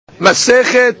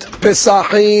Masechet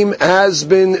Pesachim has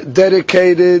been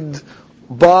dedicated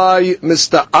by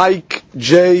Mr. Ike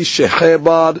J.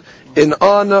 Shehebar in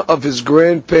honor of his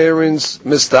grandparents,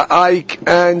 Mr. Ike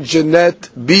and Jeanette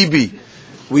Bibi.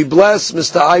 We bless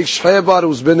Mr. Ike Shehebar,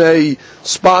 who's been a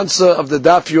sponsor of the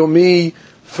Daf Yomi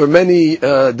for many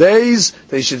days.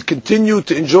 They should continue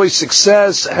to enjoy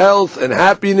success, health, and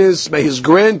happiness. May his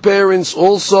grandparents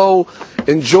also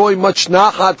enjoy much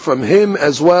nachat from him,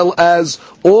 as well as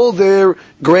all their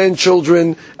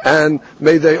grandchildren, and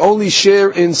may they only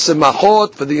share in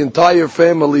semachot for the entire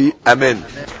family. Amen.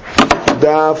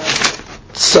 Daf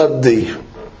Tzaddi.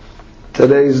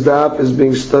 Today's daf is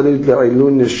being studied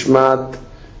Le'ilun Nishmat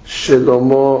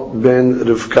Shlomo ben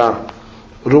Rivka.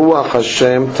 Ruach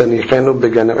Hashem Tanichenu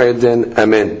Began Eden.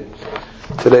 Amen.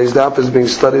 Today's daf is being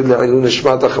studied Le'ilun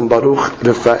Nishmat Achim Baruch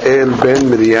Rafael ben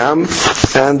Miriam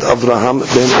and Avraham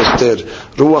ben Esther.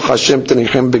 Ruach Hashem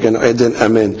Tanichenu Began Eden.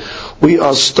 Amen. We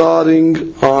are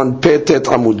starting on Petet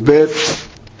Amud Bet,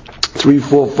 3,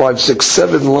 4, 5, 6,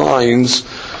 7 lines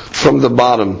from the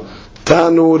bottom.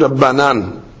 Tanu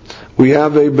Rabbanan. We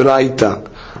have a Braita.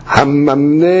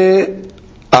 Hammamne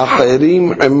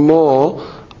Acherim Emo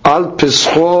Al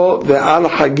Pescho ve'al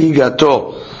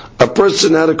Hagigato. A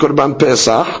person had a Korban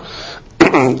Pesach,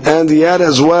 and he had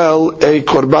as well a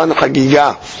Korban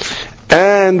Hagigah.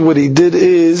 And what he did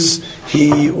is,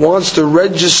 he wants to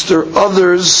register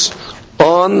others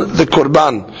on the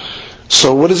Korban.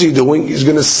 So what is he doing? He's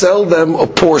going to sell them a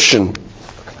portion.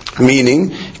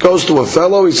 Meaning, he goes to a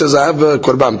fellow, he says, I have a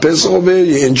Korban Pesach over here,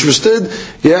 you interested?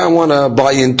 Yeah, I want to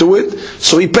buy into it.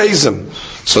 So he pays him.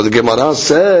 So the Gemara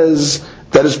says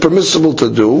that it's permissible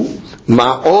to do.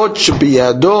 Ma'ot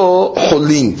biyado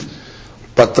holin.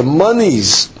 But the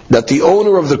monies that the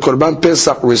owner of the Korban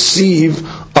Pesach receive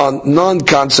are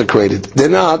non-consecrated. They're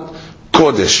not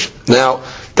Kodesh. Now,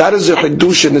 that is a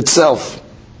Hiddush in itself.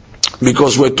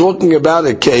 Because we're talking about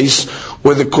a case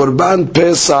where the Korban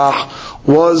Pesach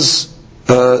was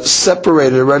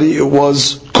separated already. It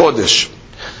was Kodesh.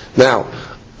 Now,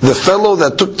 the fellow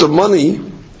that took the money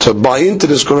to buy into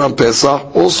this Korban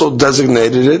Pesach also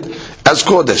designated it as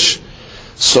Kodesh.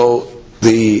 So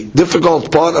the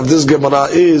difficult part of this Gemara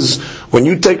is when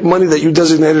you take money that you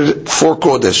designated for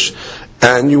Kodesh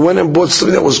and you went and bought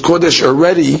something that was Kodesh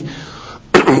already,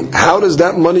 how does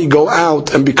that money go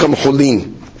out and become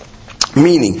Hulin?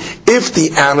 Meaning, if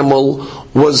the animal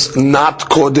was not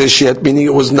Kodesh yet, meaning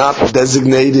it was not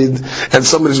designated, and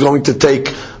somebody's going to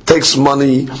takes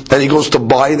money, and he goes to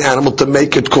buy an animal to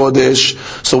make it Kodesh,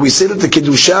 so we say that the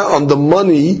Kedusha on the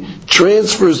money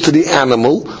transfers to the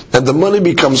animal, and the money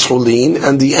becomes Hulin,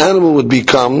 and the animal would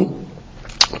become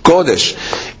Kodesh.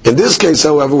 In this case,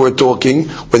 however, we're talking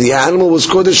where the animal was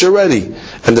Kodesh already,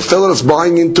 and the fellow that's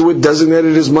buying into it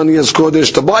designated his money as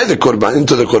Kodesh to buy the Korban,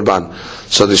 into the Korban.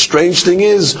 So the strange thing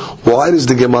is, why does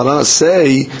the Gemara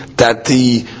say that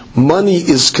the money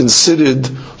is considered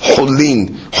Hulin?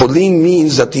 Hulin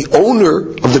means that the owner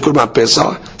of the Korban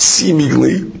Pesach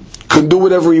seemingly can do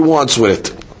whatever he wants with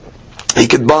it. He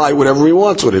could buy whatever he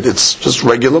wants with it. It's just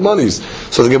regular monies.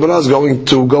 So the Gemara is going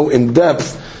to go in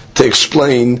depth to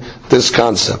explain this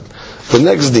concept. The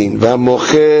next din,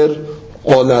 v'amocher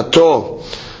olato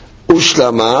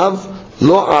ushlamav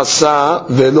lo asa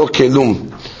velo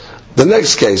kelum. The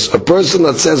next case, a person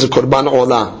that says a korban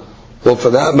olah, well, for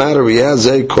that matter, he has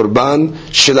a korban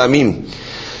shilamim,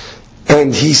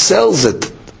 and he sells it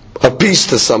a piece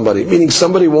to somebody, meaning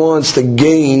somebody wants to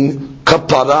gain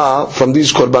kapara from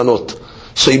these korbanot.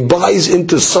 So he buys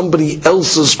into somebody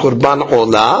else's korban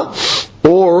olah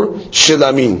or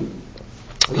shilamim.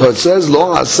 So it says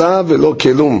lo asa velo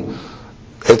kelum.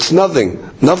 It's nothing.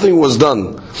 Nothing was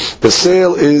done. The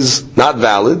sale is not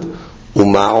valid.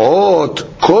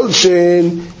 Umaot kol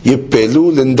shen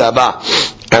yipelu lindaba.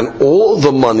 And all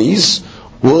the monies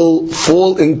will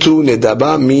fall into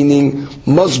nedaba, meaning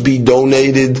must be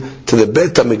donated to the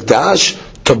Bet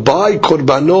HaMikdash to buy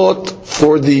korbanot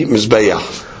for the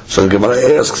Mizbeach. So the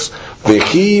Gemara asks,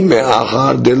 V'chi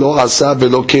me'achar de lo asa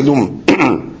velo kelum.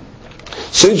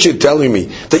 Since you're telling me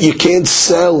that you can't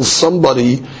sell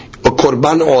somebody a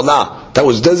korban olah that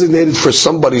was designated for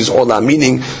somebody's olah,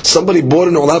 meaning somebody bought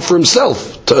an olah for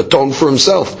himself, to atone for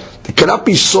himself, it cannot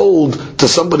be sold to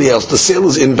somebody else. The sale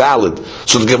is invalid.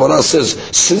 So the Gemara says,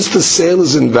 since the sale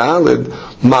is invalid,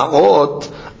 ma'ot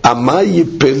amay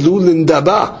yipelu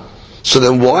lindaba. So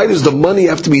then why does the money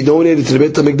have to be donated to the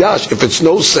Beit HaMikdash? If it's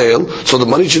no sale, so the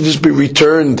money should just be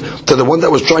returned to the one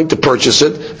that was trying to purchase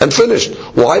it and finished.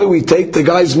 Why do we take the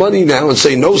guy's money now and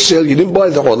say, no sale, you didn't buy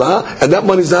the olah, and that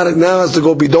money's not now has to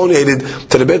go be donated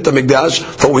to the Beit HaMikdash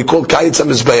for what we call Kayitz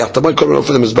HaMizbeach, to buy korbanot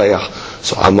for the Mizbeach.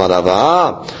 So Amar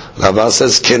Rava, Rava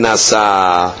says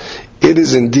kenasa. It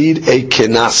is indeed a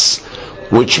kenas,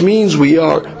 which means we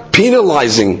are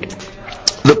penalizing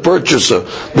the purchaser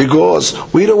because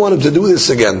we don't want him to do this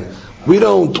again. We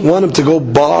don't want him to go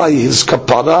buy his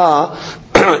kapara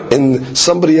in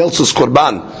somebody else's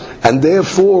korban. And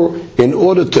therefore, in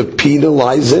order to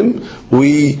penalize him,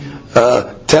 we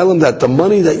tell him that the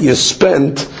money that you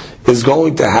spent is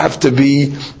going to have to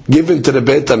be given to the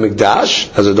Beit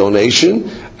HaMikdash as a donation,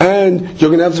 and you're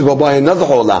going to have to go buy another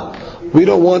olah. We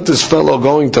don't want this fellow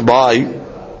going to buy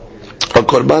a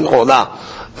korban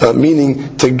olah,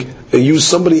 meaning to use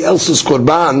somebody else's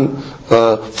korban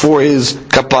for his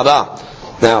kapara.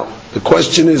 Now, the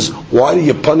question is, why do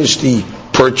you punish the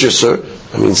purchaser?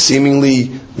 I mean,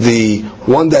 seemingly the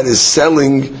one that is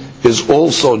selling is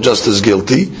also just as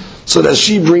guilty. So that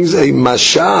she brings a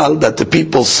mashal that the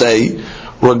people say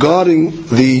regarding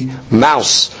the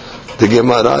mouse. The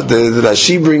Gemara, the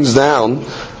Rashi brings down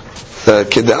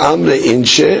Kede'amre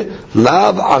inche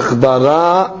lav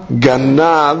achbara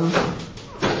ganav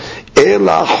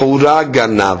ela hura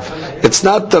ganav. It's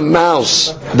not the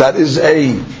mouse that is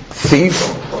a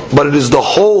thief, but it is the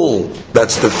hole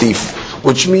that's the thief.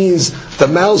 Which means the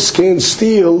mouse can't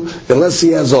steal unless he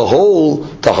has a hole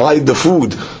to hide the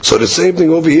food. So the same thing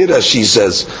over here as she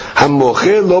says,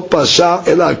 Hamoche lo pasha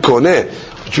ela koneh,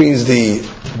 which means the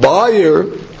buyer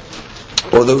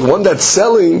or the one that's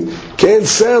selling can't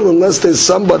sell unless there's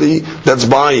somebody that's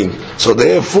buying. So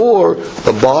therefore,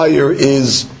 the buyer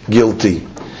is guilty.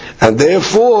 And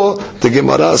therefore, the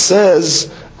Gemara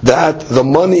says that the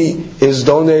money is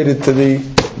donated to the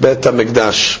Beit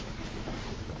HaMikdash.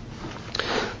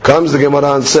 Comes the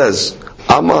Gemara and says,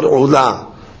 Amar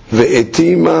Ula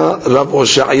ve'etima Rav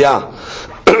Oshaya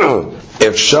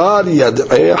Efshar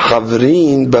yad'e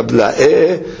chavrin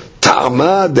babla'e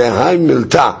ta'ama dehay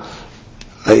milta.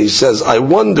 He says, I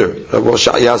wonder, Rav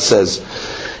Oshaya says,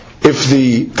 if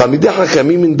the Talmidei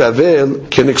Chachamim in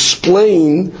Bavel can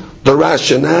explain the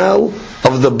rationale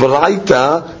of the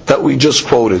Braita that we just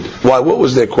quoted. Why? What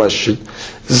was their question?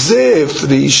 Zef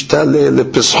rishtale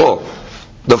lepischo.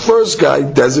 The first guy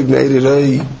designated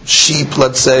a sheep,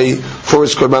 let's say, for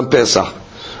his Korban Pesach.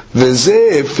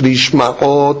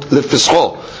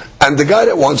 And the guy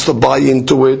that wants to buy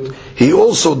into it, he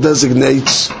also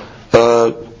designates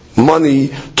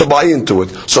money to buy into it.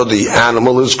 So the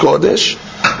animal is Kodesh,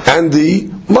 and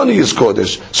the money is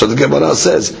Kodesh. So the Gemara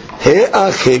says,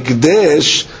 He'ach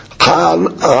Hekdesh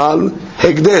Chal Al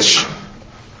Hekdesh.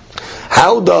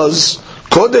 How does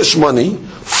Kodesh money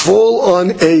fall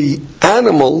on a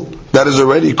animal that is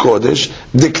already Kodesh,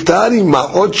 diktari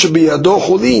ma'ot shebiyado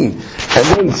chulin, and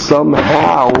then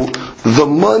somehow the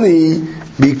money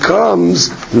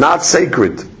becomes not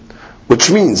sacred. Which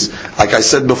means, like I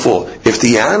said before, if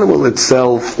the animal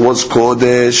itself was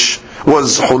Kodesh,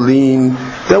 was chulin,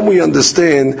 then we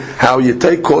understand how you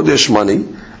take Kodesh money,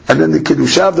 and then the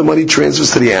Kedusha of the money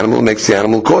transfers to the animal and makes the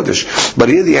animal Kodesh. But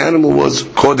here the animal was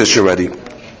Kodesh already.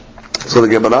 So the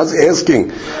Gemara is asking,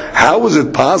 how is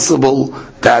it possible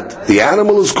that the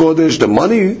animal is Kodesh, the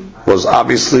money was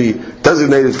obviously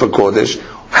designated for Kodesh,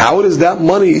 how does that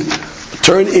money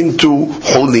turn into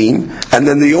Cholin, and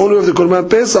then the owner of the Korban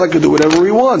Pesach can do whatever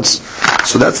he wants?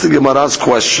 So that's the Gemara's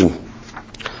question.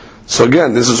 So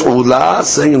again, this is Ula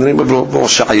saying in the name of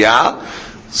Roshaya,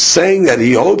 saying that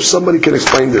he hopes somebody can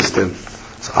explain this to him.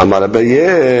 So Amar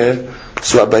Abaye,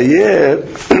 so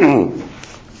Abaye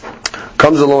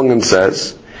comes along and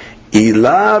says,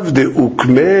 Ilav de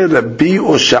ukme Rabbi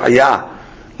Oshaya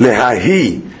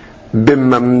lehahi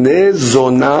b'mamne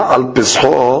zona al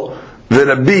pescho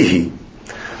v'rabbihi.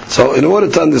 So in order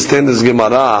to understand this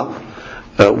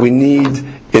Gemara, we need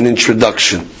an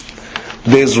introduction.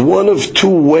 There's one of two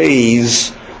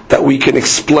ways that we can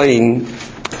explain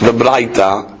the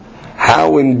Braita,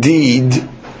 how indeed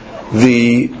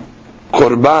the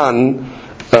Korban,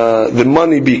 the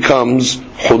money becomes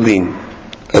Chulin.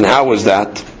 And how is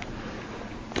that?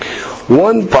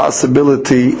 One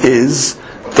possibility is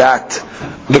that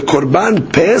the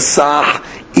Korban Pesach,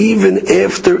 even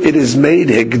after it is made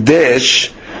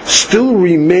Hekdesh, still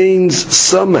remains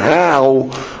somehow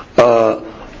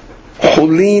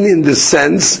Chulin in the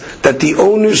sense that the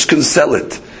owners can sell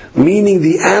it. Meaning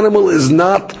the animal is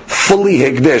not fully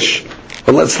Hekdesh.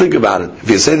 But let's think about it. If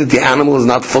you say that the animal is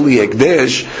not fully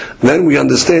Hekdesh, then we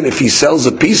understand if he sells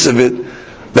a piece of it,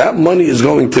 that money is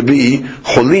going to be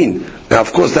Chulin. Now,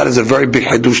 of course, that is a very big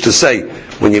hadush to say.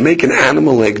 When you make an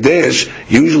animal Hekdesh,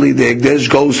 usually the Hekdesh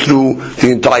goes through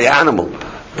the entire animal.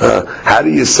 How do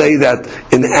you say that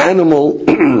an animal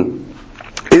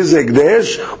is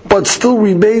Hekdesh, but still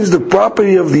remains the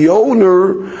property of the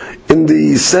owner in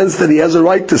the sense that he has a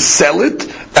right to sell it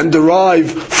and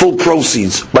derive full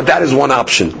proceeds. But that is one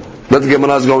option that the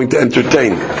Gemara is going to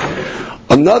entertain.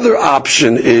 Another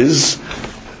option is,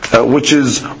 which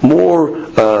is more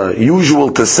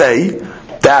usual to say,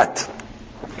 that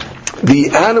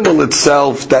the animal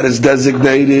itself that is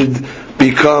designated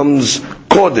becomes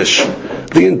kodesh,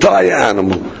 the entire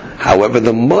animal. However,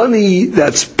 the money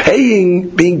that's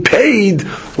being paid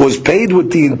was paid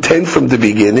with the intent from the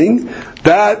beginning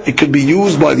that it could be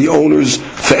used by the owners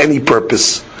for any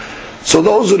purpose. So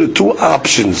those are the two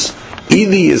options.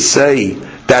 Either you say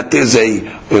that there's in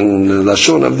the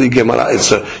Lashon of the Gemara,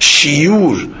 it's a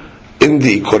Shiur in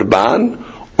the Korban,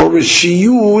 or a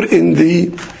Shiur in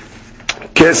the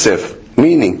Kesef,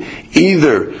 meaning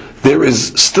either there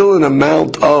is still an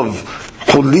amount of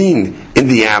chulin in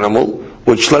the animal,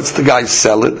 which lets the guy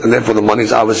sell it, and therefore the money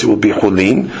obviously will be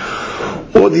chulin,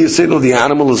 or do you say, no, the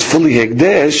animal is fully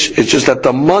hekdesh, it's just that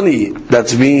the money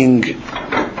that's being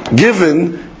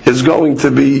given is going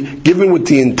to be given with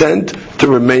the intent to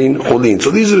remain chulin. So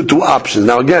these are the two options.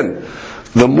 Now again,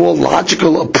 the more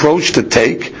logical approach to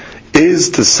take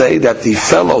is to say that the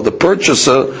fellow, the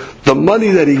purchaser, the money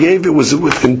that he gave, it was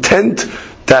with intent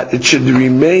that it should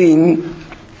remain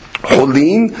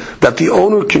chulin, that the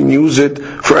owner can use it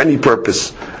for any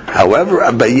purpose. However,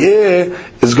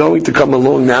 Abaye is going to come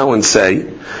along now and say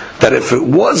that if it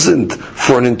wasn't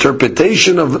for an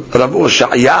interpretation of Rav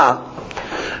Oshaya,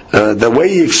 the way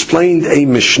he explained a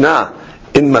Mishnah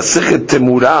in Masechet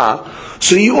Temurah,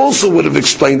 so he also would have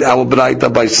explained our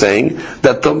Braita by saying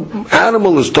that the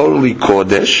animal is totally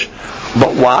kodesh,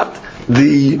 but what?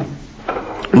 The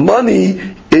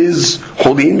money is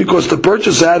chulin because the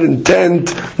purchaser had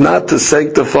intent not to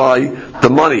sanctify the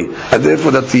money, and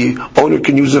therefore that the owner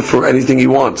can use it for anything he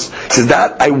wants. He says,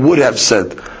 that I would have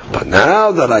said. But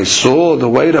now that I saw the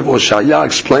way that Oshaya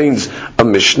explains a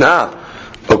Mishnah,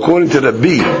 according to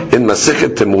Rabbi in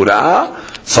Masechet Temurah,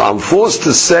 so I'm forced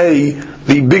to say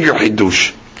the bigger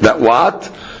hidush. That what?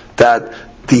 That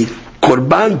the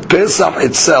Korban Pesach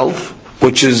itself,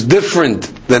 which is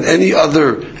different than any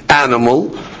other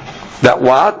animal, that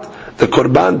what? The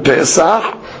Korban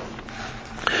Pesach,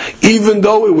 even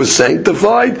though it was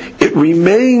sanctified, it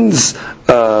remains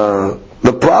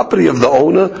the property of the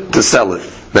owner to sell it.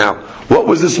 Now, what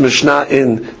was this Mishnah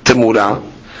in Temurah?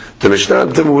 The Mishnah in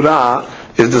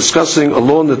Temurah is discussing a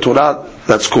law in the Torah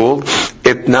that's called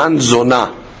Etnan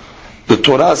Zonah. The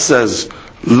Torah says,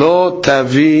 Lo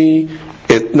tavi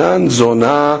etnan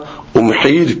zonah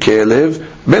umhir kelev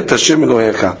bet Hashem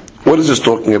Elohecha. What is this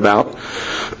talking about?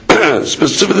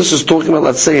 Specifically, this is talking about,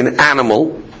 let's say, an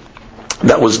animal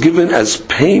that was given as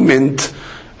payment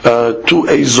to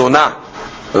a zonah.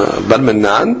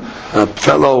 Barmenan, a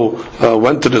fellow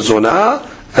went to the zonah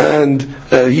and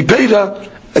he paid her,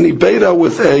 and he paid her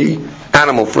with a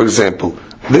animal, for example.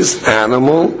 This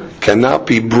animal cannot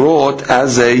be brought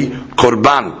as a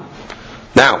korban.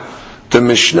 Now, the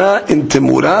Mishnah in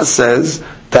Temurah says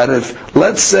that if,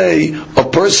 let's say, a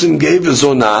person gave a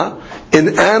zonah,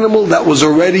 an animal that was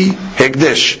already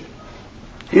hekdesh,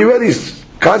 he already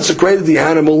consecrated the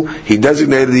animal, he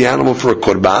designated the animal for a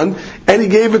korban, and he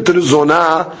gave it to the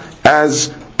zonah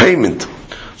as payment.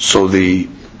 So the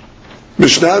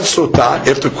Mishnah Sotah,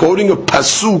 after quoting a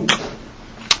pasuk,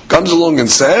 comes along and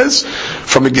says,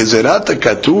 from a Gezerat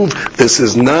Katuv, this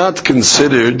is not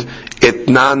considered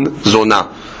etnan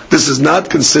zonah. This is not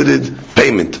considered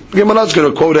payment. Gemara is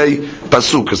going to quote a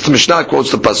pasuk, because the Mishnah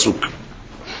quotes the pasuk.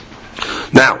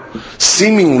 Now,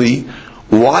 seemingly,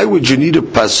 why would you need a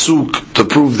pasuk to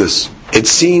prove this? It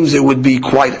seems it would be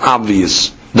quite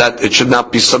obvious that it should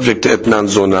not be subject to etnan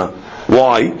zonah.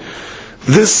 Why?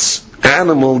 This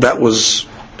animal that was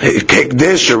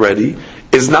hekdesh already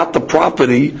is not the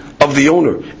property of the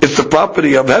owner. It's the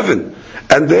property of heaven.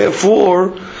 And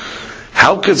therefore,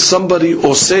 how could somebody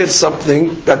osir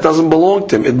something that doesn't belong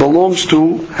to him? It belongs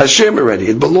to Hashem already.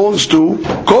 It belongs to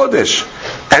Kodesh.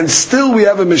 And still we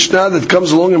have a Mishnah that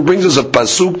comes along and brings us a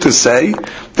pasuk to say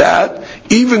that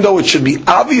even though it should be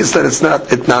obvious that it's not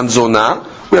etnan zonah,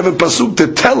 we have a pasuk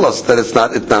to tell us that it's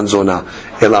not etnan zonah.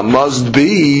 It must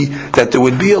be that there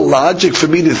would be a logic for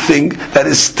me to think that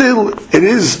it is still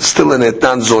an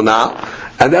etnan zonah,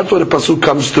 and that's what the pasuk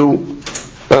comes to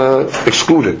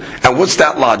exclude it. And what's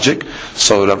that logic?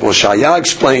 So Rav Oshaya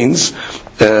explains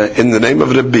in the name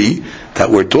of Rabbi that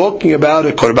we're talking about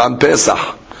a Korban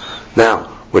Pesach.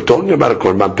 Now, we're talking about a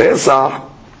Korban Pesach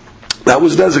that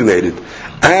was designated.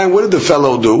 And what did the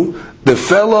fellow do? The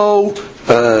fellow,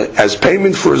 as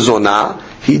payment for zonah,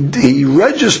 he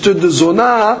registered the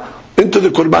zonah into the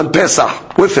Korban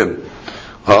Pesach with him.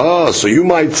 Oh, so you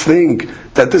might think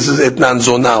that this is etnan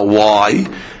zonah. Why?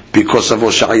 Because Rav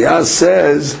Oshaya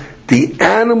says the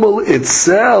animal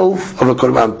itself of a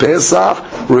Korban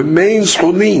Pesach remains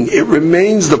chulin. It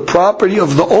remains the property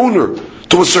of the owner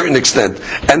to a certain extent.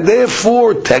 And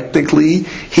therefore, technically,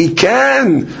 he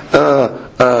can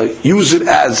use it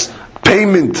as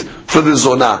payment for the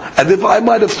zonah. And if I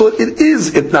might have thought it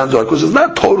is itnan zonah, because it's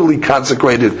not totally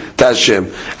consecrated to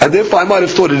Hashem, and if I might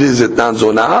have thought it is itnan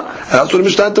zonah, and that's what the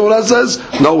Mishnah Torah says,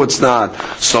 no, it's not.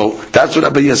 So that's what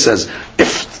Abaye says.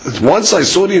 If once I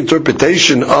saw the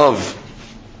interpretation of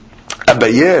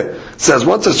Abaye, says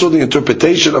once I saw the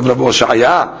interpretation of Rav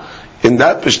Oshaya in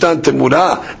that Mishnah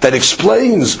Temurah that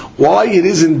explains why it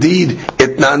is indeed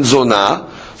itnan zonah,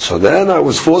 so then I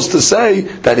was forced to say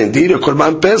that indeed a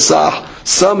Korban Pesach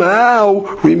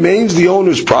somehow remains the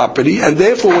owner's property, and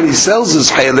therefore when he sells his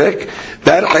chilek,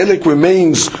 that chilek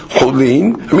remains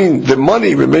chulin. I mean, the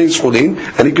money remains chulin,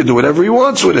 and he can do whatever he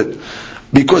wants with it.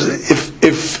 Because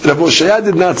if Rav Oshaya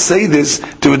did not say this,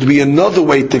 there would be another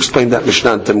way to explain that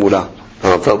Mishnah Temurah.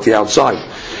 I felt the outside.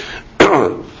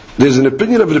 There's an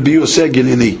opinion of Rabbi Yosef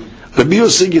Gilili. Rabbi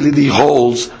Yosef Gilili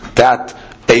holds that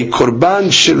a korban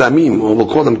shilamim, or we'll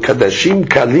call them kadashim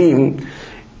kalim,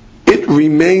 it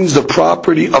remains the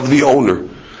property of the owner.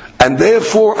 And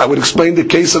therefore, I would explain the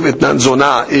case of itnan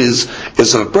zonah is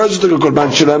if a person took a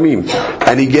korban shilamim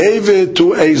and he gave it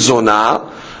to a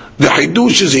zonah, the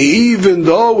hidush is even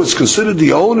though it's considered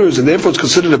the owner's and therefore it's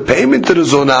considered a payment to the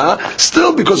zonah,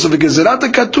 still because of the gezerat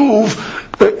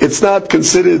katuv, it's not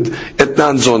considered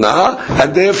itnan zonah,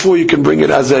 and therefore you can bring it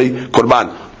as a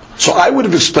korban. So I would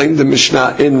have explained the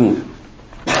Mishnah in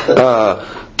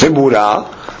Temurah,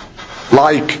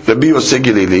 like Rabbi Yosef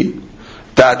Gilili,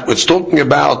 that it's talking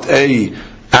about a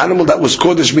animal that was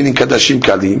kodesh, meaning kadashim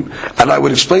kalim, and I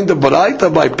would explain the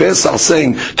baraita by Pesach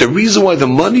saying the reason why the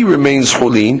money remains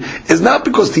chulin is not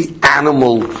because the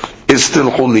animal is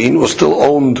still chulin or still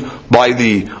owned by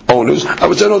the owners. I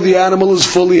would say no, the animal is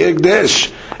fully ekdesh.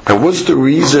 And what's the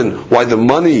reason why the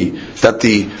money that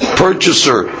the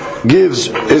purchaser gives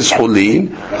is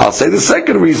chulin? I'll say the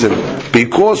second reason,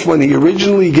 because when he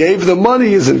originally gave the money,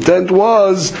 his intent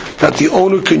was that the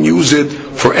owner can use it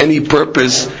for any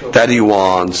purpose that he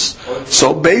wants.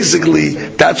 So basically,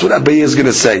 that's what Abaye is going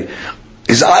to say.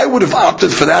 Is I would have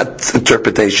opted for that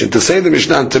interpretation, to say the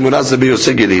Mishnah in Temurah Rabbi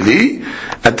Yosef Gilili,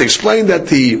 and to explain that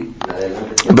the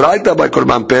Braita by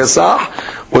Korban Pesach,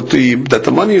 that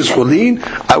the money is chulin.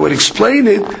 I would explain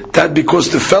it that because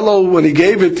the fellow, when he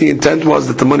gave it, the intent was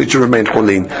that the money should remain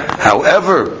chulin.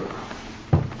 However,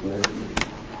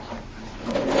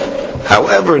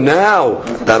 now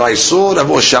that I saw Rav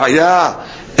Oshaya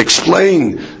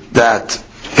explain that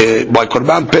by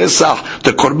Korban Pesach,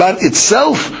 the Korban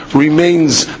itself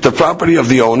remains the property of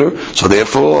the owner, so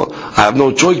therefore I have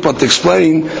no choice but to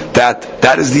explain that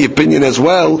that is the opinion as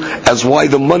well as why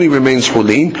the money remains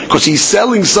chulin, because he's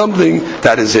selling something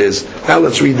that is his. Now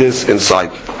let's read this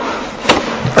inside.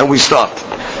 And we start.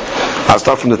 I'll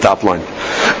start from the top line.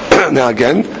 Now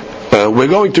again, we're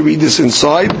going to read this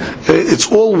inside. It's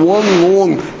all one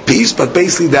long piece, but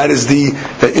basically that is the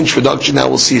introduction. Now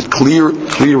we'll see it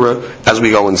clearer as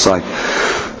we go inside.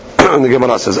 The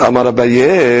Gemara says, Amar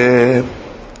Abaye,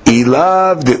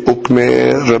 Ilav de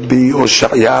Ukme Rabbi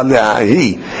Oshaya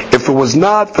Le'ahi. If it was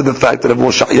not for the fact that Rabbi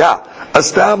Oshaya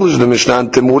established the Mishnah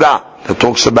in Temurah that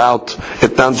talks about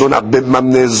Etnan Zonah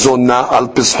B'mamne Zonah al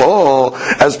Pischo,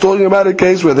 as talking about a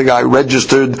case where the guy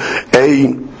registered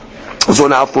a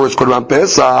Zonah for his Korban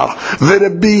Pesach,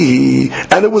 Rabbi,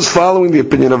 and it was following the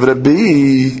opinion of Rabbi,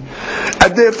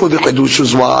 and therefore the Chidush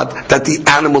was what? That the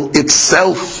animal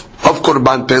itself of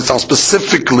Korban Pesach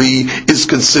specifically is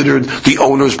considered the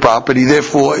owner's property.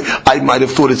 Therefore, I might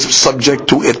have thought it's subject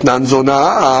to Itnan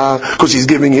Zonah, because he's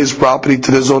giving his property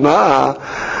to the Zonah.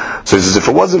 So he says, if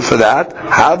it wasn't for that,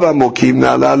 Hava Mokim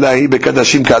Na'alahi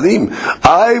Bekadashim Kalim,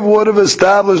 I would have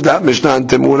established that Mishnah in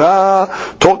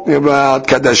Temurah talking about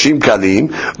Kadashim Kalim,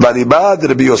 Baribad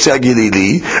Rabbi Yosef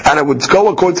Gilili, and I would go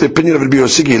according to the opinion of Rabbi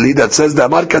Yosef Gilili that says that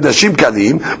Amar Kadashim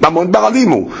Kalim, Mamon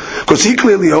Ba'alimu, because he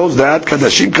clearly holds that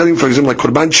Kadashim Kalim, for example, like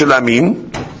Korban Shelamim,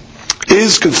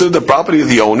 is considered the property of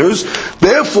the owners.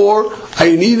 Therefore,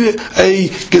 I need a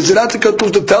gezerat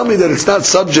katuv to tell me that it's not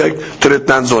subject to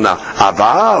Itnan Zonah.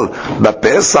 Aval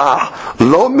b'Pesach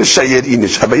lo mishayer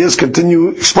inish. Abayas continue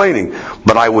explaining,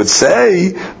 but I would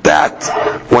say that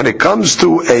when it comes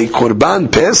to a Korban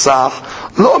Pesach,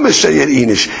 lo mishayer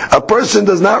inish, a person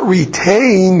does not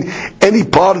retain any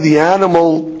part of the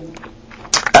animal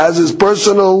as his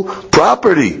personal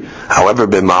property. However,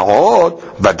 b'ma'od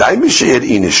v'day misheir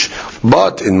inish.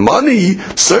 But in money,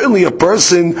 certainly a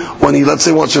person, when he, let's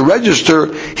say, wants to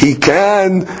register, he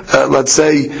can,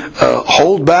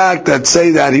 hold back that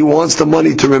say that he wants the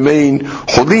money to remain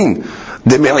cholin.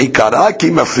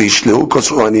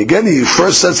 Because when again he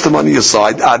first sets the money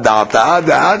aside,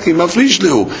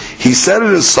 he set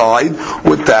it aside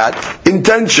with that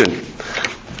intention.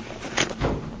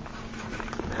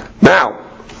 Now,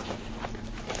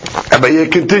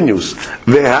 Abaye continues,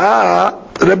 and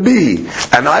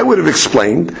I would have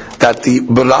explained that the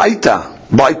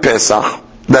Baraita by Pesach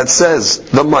that says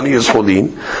the money is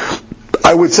cholin,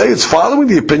 I would say it's following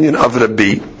the opinion of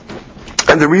Rabbi.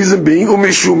 And the reason being, and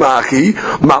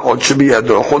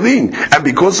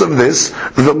because of this,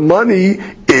 the money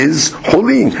is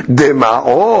cholin.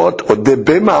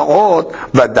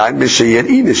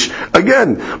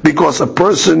 Again, because a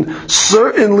person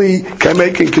certainly can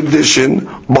make a condition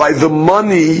by the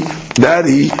money that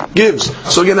he gives.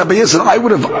 So again, Abaye said, I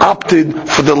would have opted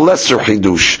for the lesser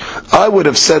chidush. I would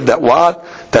have said that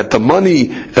that the money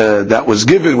that was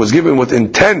given with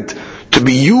intent to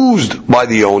be used by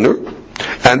the owner,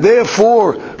 and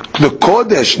therefore the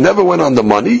kodesh never went on the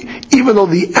money, even though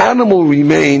the animal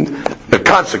remained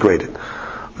consecrated.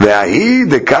 And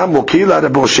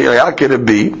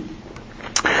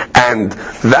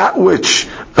that which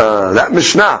that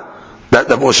Mishnah that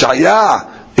the Hoshaya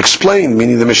explained,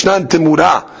 meaning the Mishnah in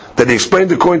Timurah, that he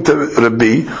explained according to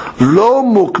Rabbi, lo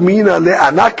mukmina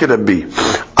le'anak Rabbi.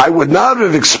 I would not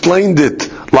have explained it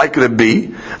like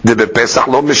Rabbi, the Pesach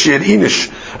lo meshir inish,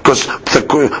 because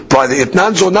by the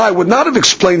Itnan Zonah, I would not have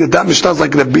explained that Mishnah is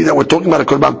like Rabbi, that we're talking about a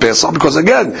Korban Pesach, because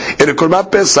again, in a Korban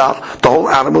Pesach, the whole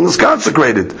animal is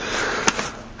consecrated.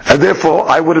 And therefore,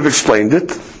 I would have explained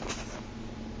it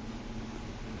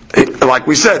like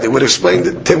we said, it would explain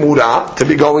the Temurah to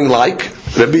be going like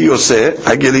Rabbi Yosef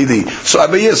Agilili. So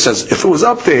Abaye says, if it was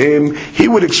up to him, he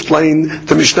would explain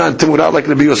the Mishnah and Temurah like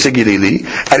Rabbi Yosef Agilili,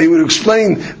 and he would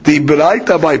explain the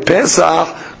Beraita by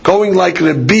Pesach going like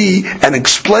Rabbi, and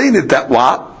explain it that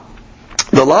what?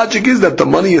 The logic is that the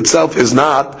money itself is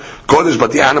not Kodesh,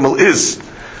 but the animal is.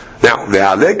 Now,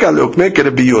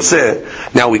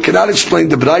 we cannot explain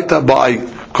the Beraita by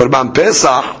Korban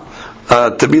Pesach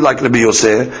to be like Rabbi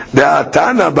Yosef,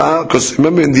 because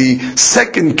remember in the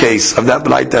second case of that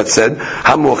blight that said,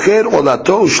 "Hamocher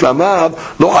olato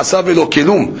ushlamav lo asav elo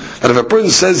kilum." That if a person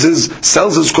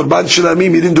sells his korban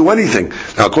shlamim, he didn't do anything.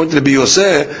 Now, according to Rabbi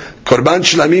Yosef, korban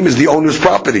shlamim is the owner's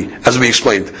property, as we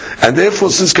explained, and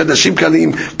therefore, since kadashim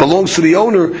kalim belongs to the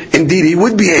owner, indeed he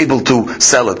would be able to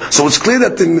sell it. So it's clear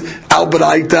that the al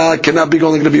baraita cannot be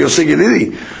going like Rabbi Yosef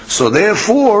Gilili. So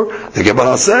therefore, the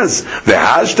Gemara says,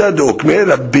 "V'hashta dokme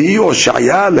Rabbi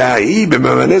Oshaya lahi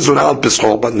b'memane zona al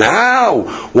pescho." But now,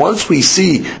 once we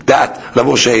see that Rabbi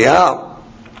Oshaya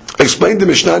explained the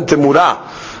Mishnah in Temurah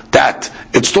that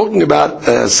it's talking about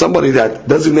somebody that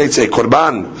designates a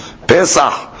korban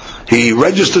Pesach, he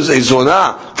registers a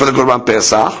zona for the korban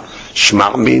Pesach.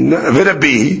 Shma' min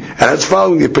v'Rabbi, and that's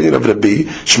following the opinion of Rabbi.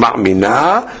 Shma'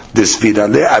 mina desfida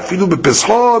le afilu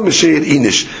bepescho m'sheir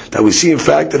inish. That we see, in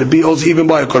fact, that Rabbi holds even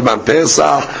by a korban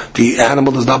Pesach, the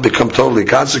animal does not become totally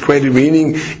consecrated,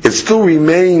 meaning it still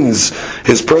remains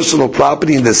his personal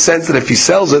property in the sense that if he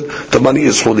sells it, the money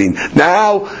is cholin.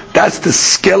 Now, that's the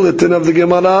skeleton of the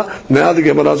Gemara. Now the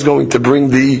Gemara is going to bring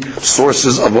the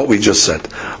sources of what we just said.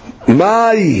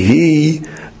 Mahi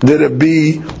de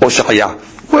Rabbi Oshaya.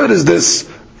 Where is this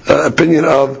opinion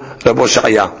of Rabbi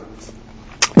Oshaya?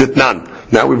 Ditnan.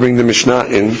 Now we bring the Mishnah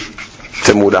in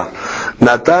Temurah.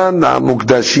 Natan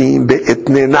mukdashim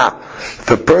be'etnena.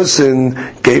 The person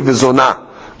gave a zonah,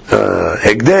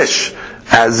 hekdesh,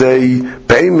 as a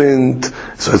payment.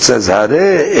 So it says,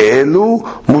 Hare elu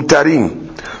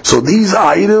mutarim. So these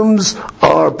items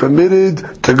are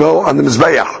permitted to go on the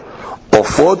Mizbeach.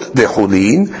 Ofot de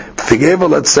chulin. If he gave,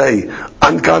 let's say,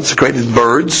 unconsecrated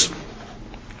birds,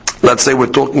 let's say we're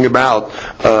talking about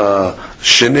we're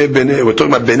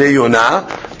talking about Bnei Yonah,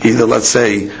 either let's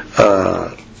say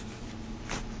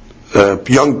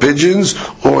young pigeons,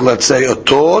 or let's say a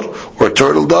tor or a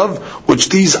turtle dove, which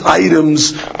these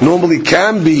items normally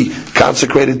can be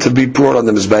consecrated to be brought on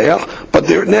the Mizbeach, but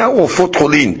they're now all for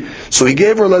cholin. So he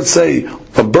gave her, let's say,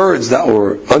 birds that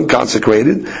were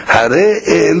unconsecrated, hare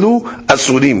elu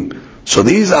asurim. So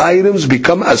these items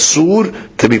become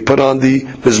asur to be put on the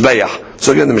Mizbeach.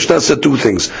 So again, the Mishnah said two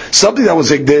things. Something that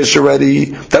was hekdesh already,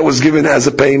 that was given as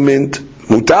a payment,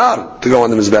 mutar, to go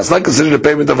on the Mizbeach. It's not considered a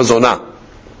payment of a zonah.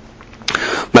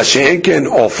 Mashenken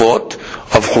ofot,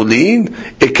 of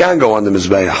chulin, it can go on the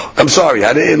Mizbeach. I'm sorry,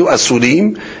 hare elu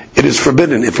asurim, it is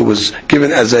forbidden if it was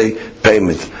given as a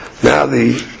payment. Now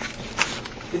the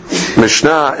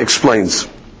Mishnah explains.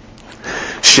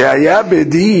 She'aya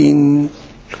bedin,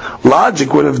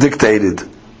 logic would have dictated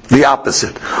the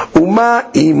opposite.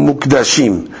 Uma im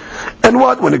mukdashim. And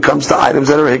what when it comes to items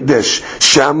that are hekdesh?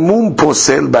 Shamum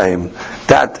posel bahem.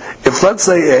 That if, let's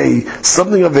say,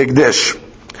 something of hekdesh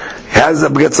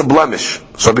gets a blemish,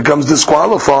 so it becomes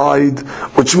disqualified,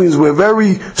 which means we're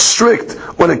very strict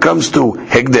when it comes to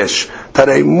hekdesh. That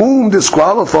a mum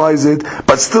disqualifies it,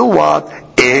 but still what?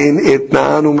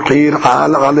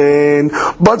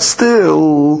 But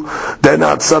still, they're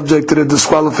not subject to the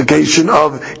disqualification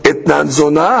of itnan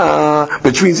zonah,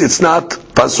 which means it's not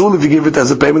pasul if you give it as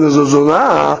a payment as a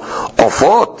zonah.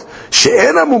 Ofot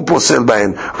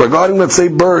regarding, let's say,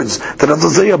 birds, that if,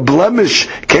 let's say, a blemish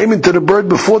came into the bird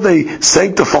before they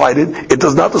sanctified it, it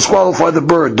does not disqualify the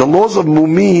bird. The laws of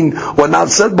mumin were not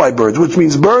set by birds, which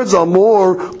means birds are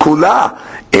more kula.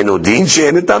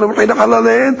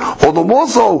 Although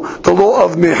also the law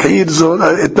of mehir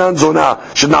itnan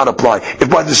zonah should not apply. If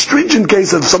by the stringent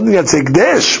case of something that's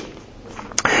hekdesh,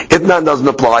 itnan doesn't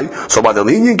apply, so by the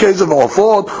lenient case of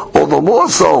ofot, although more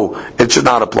so, it should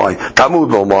not apply. Talmud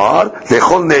lomar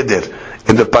lechol neder.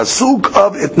 In the pasuk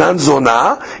of itnan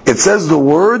zonah, it says the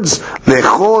words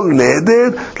lechol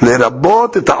neder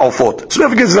lerabot et ha'ofot. So we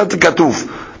have against that katuf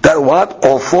that what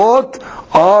ofot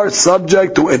are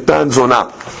subject to itnan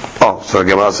zonah. Oh, so the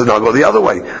Gemara said, now I'll go the other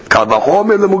way. Kal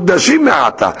v'chomer lemukdashim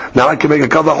me'ata. Now I can make a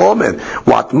kal v'chomer.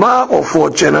 What ma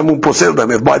ofot she'ena mum posel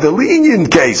them. If by the lenient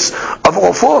case of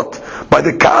ofot, by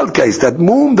the kal case, that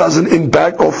mum doesn't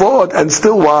impact ofot, and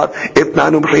still what?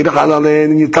 Itnan umchir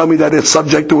halalen, and you tell me that it's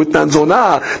subject to itnan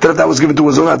zonah, that if that was given to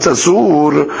a zonah, it's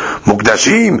asur.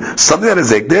 Mukdashim, something that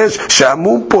is hekdesh,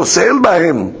 she'amum posel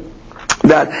bahem.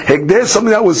 That hekdesh,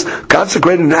 something that was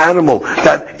consecrated an animal,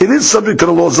 that it is subject to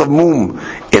the laws of mum.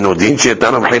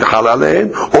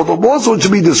 Although also it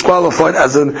should be disqualified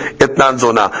as an itnan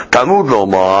zonah. Talmud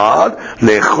lomar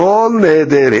lechol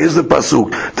neder. Here's the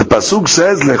pasuk. The pasuk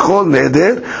says lechol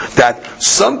neder, that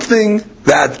something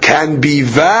that can be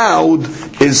vowed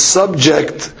is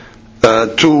subject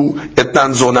to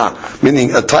itnan zonah,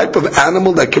 meaning a type of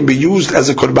animal that can be used as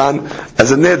a korban,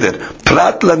 as a neder.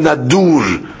 Prat la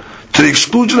nadur, to the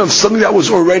exclusion of something that was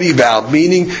already vowed,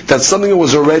 meaning that something that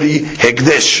was already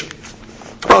hekdesh.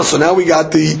 Oh, so now we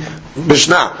got the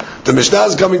Mishnah. The Mishnah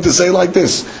is coming to say like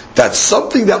this, that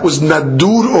something that was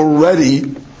nadur already,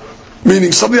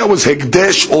 meaning something that was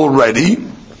hekdesh already,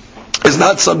 is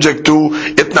not subject to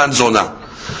itnan zonah.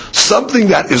 Something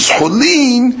that is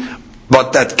chulin,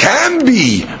 but that can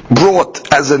be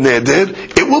brought as a neder,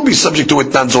 it will be subject to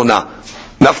itnan zonah.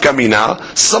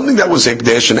 Nafkamina, something that was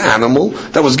hekdesh, an animal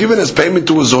that was given as payment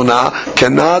to a zonah,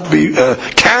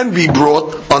 can be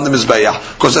brought on the mizbeach,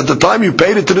 because at the time you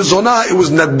paid it to the zonah, it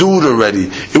was nadur already.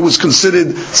 It was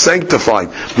considered sanctified.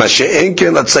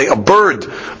 Mashe'enken, let's say a bird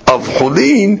of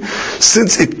chulin,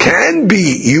 since it can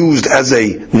be used as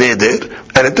a neder,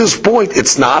 and at this point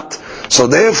it's not, so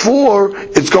therefore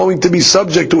it's going to be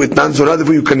subject to itnan zonah.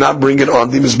 Therefore you cannot bring it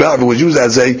on the mizbeach. It was used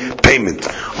as a payment.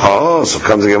 Oh, so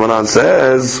comes the Gemara and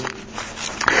says,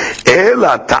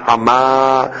 Ela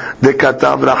ta'ama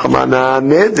dekatav rachmana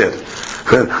neder.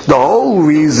 The whole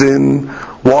reason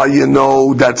why you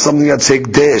know that something that's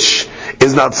hekdesh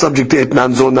is not subject to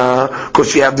itnan zonah,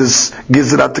 because you have this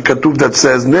gizrat katuv that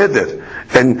says neder,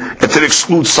 and if it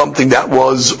excludes something that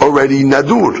was already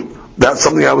nadur, that's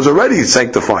something that was already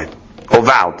sanctified or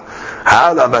vowed.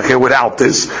 Without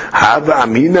this,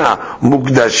 amina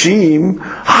mukdashim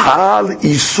hal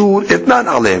isur itnan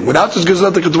alem. Without this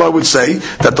gizrat katuv, I would say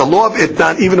that the law of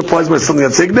itnan even applies by something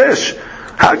that's hekdesh.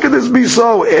 How could this be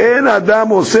so? How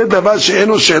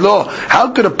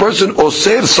could a person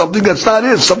osir something that's not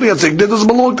his, something that's that doesn't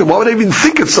belong to him? Why would I even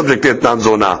think it's subject to itnan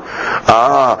zonah?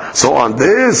 So on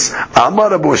this,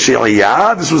 Amar Abu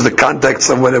Shi'iyah, this was the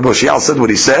context of when Abu Shi'iyah said what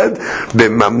he said.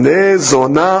 B'mamneh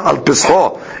zonah al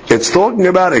pescho. It's talking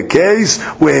about a case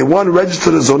where one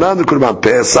registered a zonah in the Kurban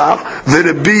Pesach,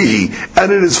 v'rebihi,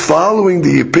 and it is following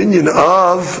the opinion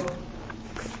of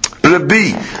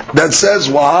Rabbi, that says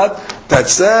what? That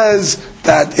says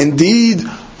that indeed,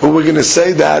 we're going to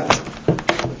say that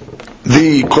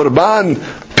the Korban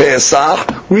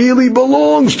Pesach really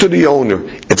belongs to the owner.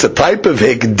 It's a type of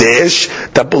hekdesh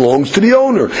that belongs to the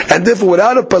owner. And therefore,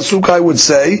 without a pasuk, I would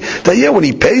say that when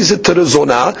he pays it to the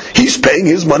zonah, he's paying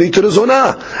his money to the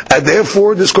zonah, and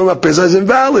therefore this korban pesach is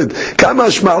invalid.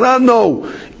 Kamash ma'ala,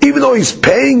 no. Even though he's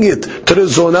paying it to the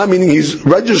zonah, meaning he's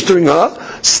registering her,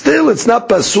 still it's not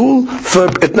pasul for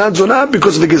etnan zonah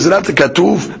because of the gezerat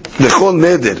katuv lechol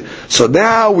neder. So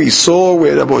now we saw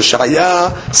where Rabbi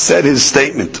Shaya said his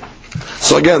statement.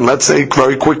 So again, let's say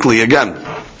very quickly again.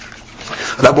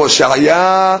 Rabbi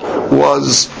Shaya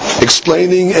was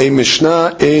explaining a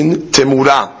Mishnah in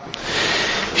Temurah.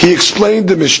 He explained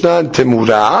the Mishnah in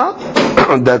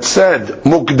Temurah that said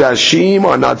Mukdashim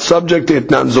are not subject to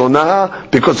Itnan Zonah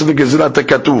because of the Gezerat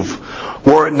HaKatuv.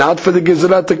 Were it not for the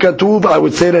Gezerat HaKatuv, I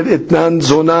would say that Itnan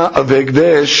Zonah of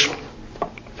Hekdesh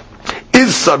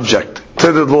is subject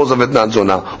to the laws of Itnan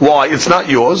Zonah. Why? It's not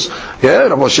yours. Yeah,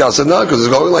 Rabbi Shia said no, because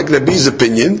it's going like the Nabi's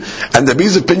opinion, and the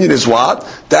Nabi's opinion is what?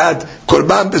 That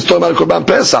Korban is talking about Korban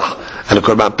Pesach, and the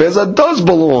Korban Pesach does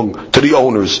belong to the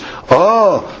owners.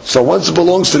 Oh, so once it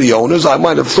belongs to the owners, I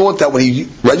might have thought that when he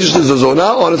registers the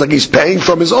Zonah on, it's like he's paying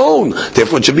from his own.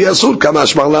 Therefore, it should be Asur,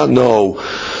 Kamash Marla. No.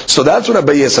 So that's what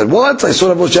Abaye said. Once I saw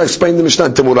Rabbi Shia explain the Mishnah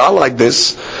in Temurah like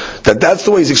this, that's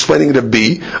the way he's explaining the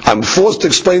B. I'm forced to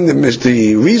explain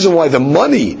the reason why the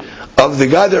money of the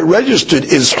guy that registered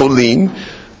is chulin,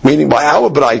 meaning by our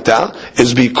braita,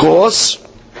 is because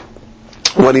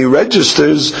when he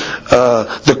registers,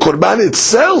 the korban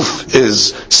itself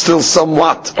is still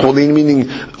somewhat chulin, meaning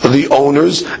the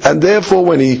owners, and therefore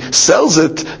when he sells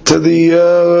it to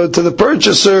the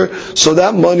purchaser, so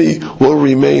that money will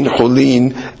remain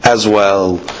chulin as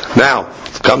well. Now,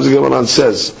 comes the Gemara and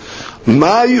says,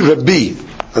 "My Rabbi."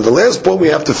 And the last point we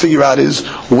have to figure out is,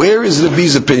 where is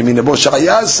Rabbi's opinion? I mean, Rabbi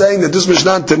Shaya is saying that this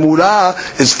Mishnah in Temurah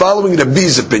is following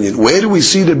Rabbi's opinion. Where do we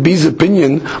see Rabbi's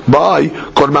opinion by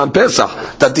Korban Pesach?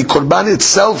 That the Korban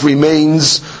itself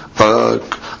remains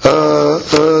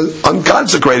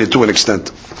unconsecrated to an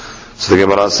extent. So the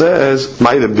Gemara says,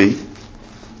 my Rabbi,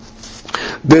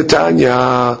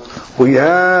 Betanya, we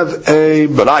have a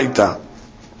Braita.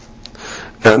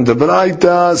 And the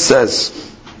Braita says,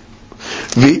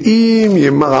 V'im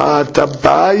yimat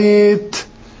habayit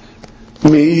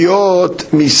miyot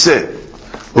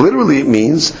miseh. Literally it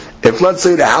means, if let's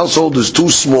say the household is too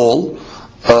small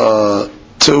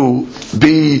to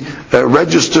be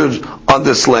registered on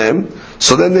this land,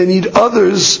 so then they need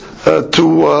others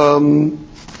to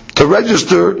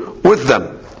register with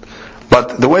them.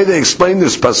 But the way they explain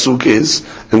this pasuk is,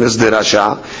 in this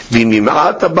derasha, V'im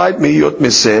yimat habayit miyot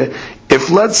miseh. If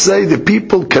let's say the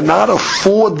people cannot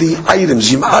afford the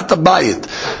items,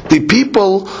 the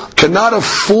people cannot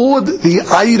afford the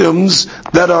items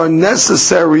that are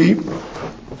necessary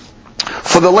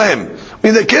for the lamb. I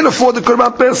mean, they can't afford the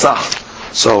Korban Pesach.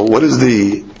 So what does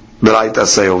the Braita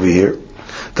say over here?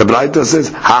 The Braita says,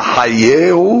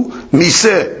 Hahayehu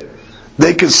miseh.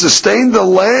 They can sustain the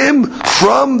lamb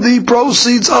from the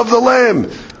proceeds of the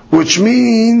lamb, which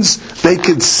means they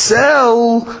could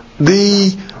sell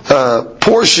the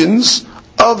portions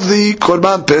of the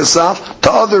Korban Pesach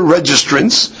to other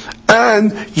registrants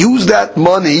and use that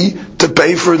money to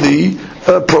pay for the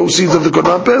proceeds of the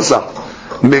Korban Pesach.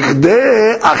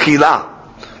 Mechdeh achila.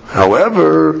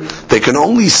 However, they can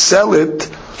only sell it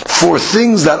for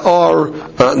things that are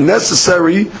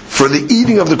necessary for the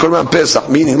eating of the Korban Pesach.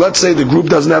 Meaning, let's say the group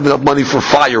doesn't have enough money for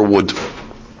firewood.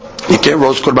 You can't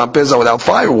roast Korban Pesach without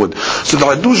firewood. So the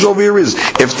Hadush over here is,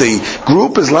 if the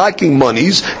group is lacking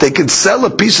monies, they can sell a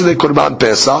piece of the Korban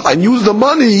Pesach and use the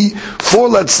money for,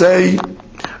 let's say,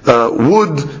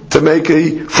 wood to make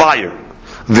a fire.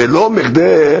 Velo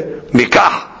mechdeh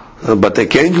mikah. But they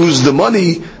can't use the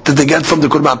money that they get from the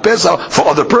Korban Pesach for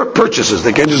other purchases.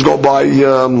 They can't just go buy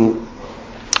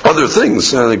other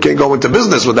things. They can't go into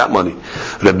business with that money.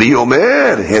 Rabbi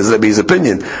Omer, here's Rabbi's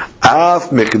opinion. Af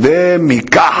mekdeh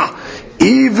mikah.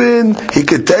 Even he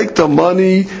could take the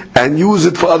money and use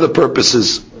it for other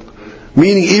purposes.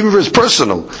 Meaning even for his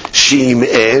personal. Shim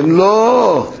en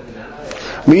lo.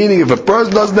 Meaning if a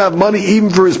person doesn't have money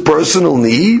even for his personal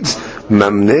needs, he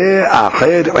can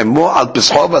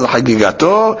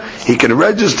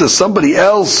register somebody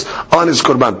else on his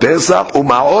Korban Pesach,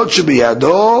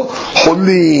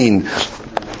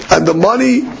 and the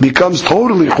money becomes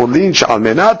totally chulin.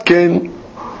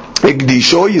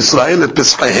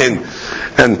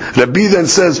 And Rabbi then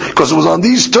says, because it was on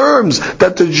these terms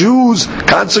that the Jews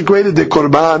consecrated the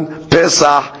Korban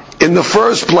Pesach in the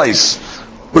first place.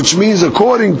 Which means,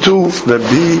 according to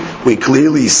Rabbi, we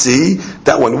clearly see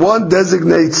that when one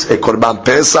designates a Korban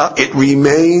Pesach, it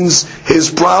remains his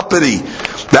property.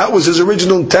 That was his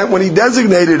original intent when he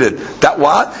designated it. That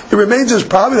what? It remains his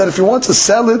property, that if he wants to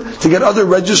sell it to get other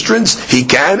registrants, he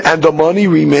can, and the money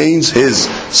remains his.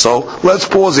 So, let's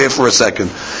pause here for a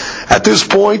second. At this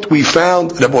point, we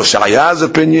found Rabbi Sha'ya's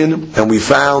opinion, and we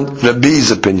found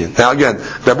Rabbi's opinion. Now again,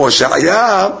 Rabbi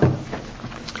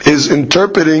Sha'ya is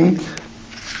interpreting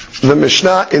the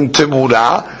Mishnah in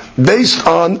Temurah based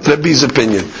on Rabbi's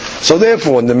opinion. So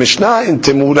therefore, in the Mishnah in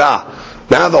Temurah,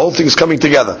 now the whole thing is coming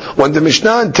together. When the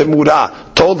Mishnah in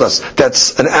Temurah told us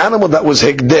that's an animal that was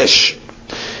Hekdesh,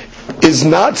 is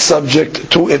not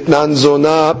subject to Itnan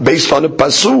Zonah based on a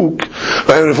Pasuk.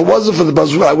 And if it wasn't for the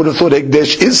Pasuk, I would have thought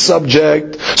Hekdesh is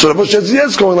subject. So Rabbi says,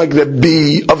 yes, going like the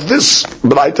B of this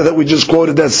Braita that we just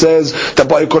quoted that says that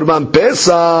by Korban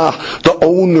Pesach, the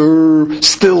owner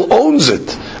still owns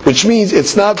it. Which means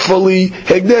it's not fully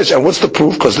Hekdesh. And what's the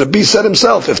proof? Because the B said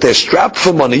himself, if they're strapped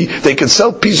for money, they can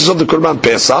sell pieces of the Korban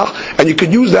Pesach, and you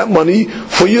can use that money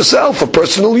for yourself, for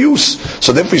personal use.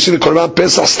 So therefore you see the Korban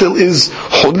Pesach still is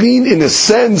Holin, in a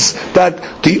sense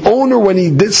that the owner, when he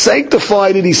did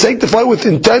sanctified it, he sanctified with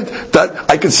intent that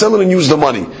I can sell it and use the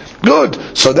money. Good.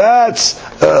 So that's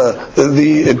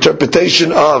the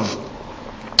interpretation of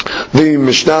the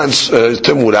Mishnah in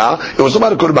Temurah. It was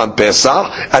about a Korban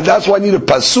Pesach, and that's why I need a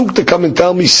Pasuk to come and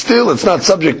tell me still it's not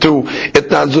subject to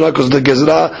Itnan Zonah, because the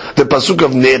Gezerah, the Pasuk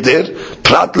of Neder,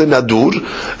 Prat leNadur,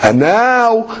 and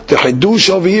now the Hidush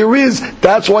over here is,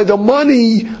 that's why the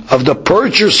money of the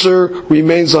purchaser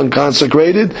remains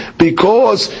unconsecrated,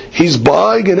 because he's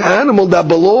buying an animal that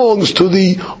belongs to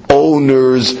the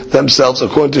owners themselves,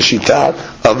 according to Shitat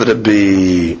of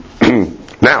Rabbi.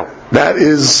 Now, that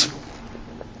is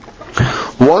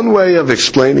one way of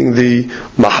explaining the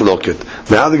mahloket.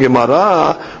 Now the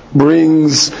Gemara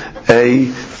brings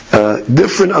a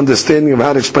different understanding of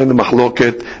how to explain the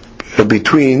mahloket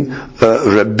between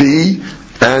Rabbi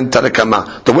and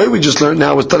Tanakama. The way we just learned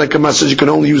now is Tanakama says you can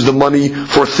only use the money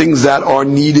for things that are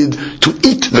needed to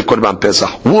eat the Korban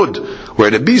Pesach, wood.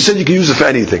 Where Rabbi said you can use it for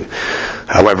anything.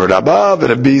 However,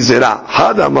 Rabbi Zera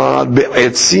Hadamar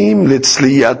be'etzim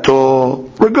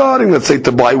litzliyato, regarding, let's say,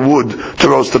 to buy wood to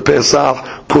roast the Pesach,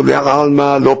 kulei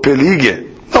alma lo pelige.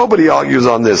 Nobody argues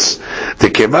on this. The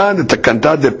kevan the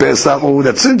takanta de Pesach,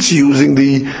 that since using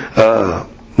the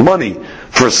money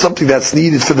for something that's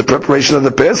needed for the preparation of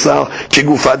the Pesach,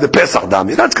 kigufa de Pesach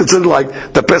dami. That's considered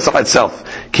like the Pesach itself.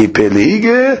 Ki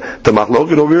pelige, the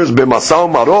machloket over here is b'masao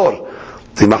maror.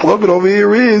 The machloket over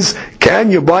here is,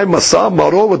 can you buy masah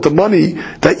maror with the money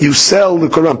that you sell the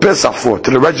Korban Pesach for,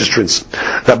 to the registrants?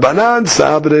 Rabbanan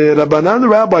sabre, Rabbanan, the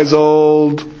rabbis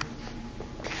old.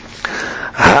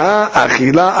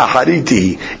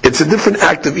 It's a different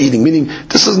act of eating, meaning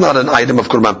this is not an item of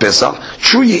Korban Pesach.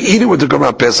 True, you eat it with the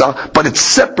Korban Pesach, but it's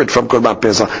separate from Korban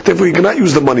Pesach. Therefore, you cannot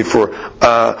use the money for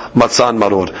matzah and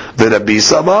maror. The Rabbi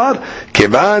Savar,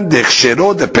 kevan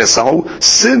dechshero de Pesach,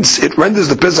 since it renders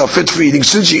the Pesach fit for eating,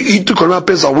 since you eat the Korban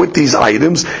Pesach with these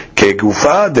items,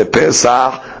 kegufa de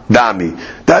Pesach dami.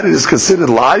 That is considered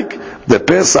like the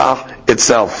Pesach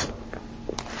itself.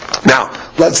 Now,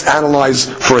 let's analyze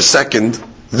for a second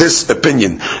this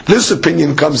opinion. This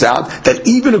opinion comes out that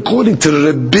even according to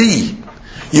Rabbi,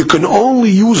 you can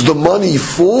only use the money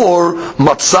for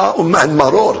matzah and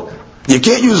maror. You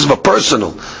can't use it for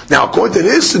personal. Now, according to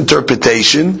this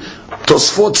interpretation,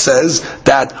 Tosfot says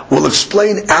that we'll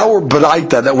explain our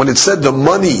Braita, that when it said the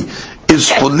money is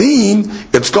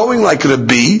chulin, it's going like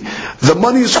Rabbi. The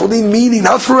money is chulin, meaning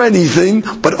not for anything,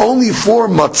 but only for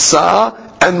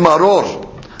matzah and maror.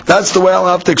 That's the way I'll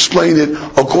have to explain it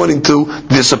according to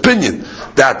this opinion.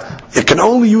 That it can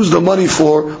only use the money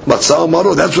for matzah and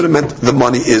maror. That's what it meant, the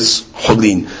money is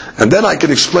chulin. And then I can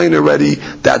explain already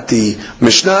that the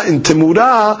Mishnah in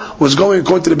Temurah was going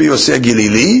according to the Yosef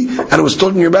Gilili, and it was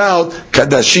talking about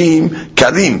kadashim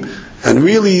kalim. And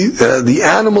really, the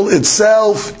animal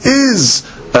itself is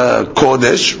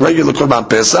kodesh, regular Korban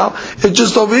Pesach. It's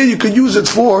just over here you can use it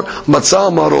for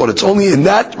matzah maror. It's only in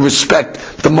that respect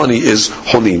the money is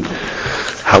holin.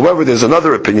 However, there's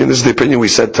another opinion. This is the opinion we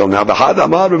said till now. And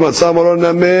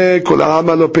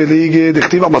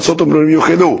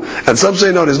some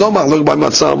say no, there's no mahluk by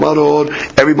matzah maror.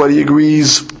 Everybody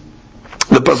agrees.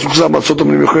 The pasuk says matzotom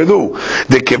nimichedu.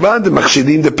 The kevan the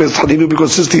machshidim the pesach hadinu,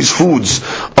 because since these foods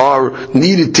are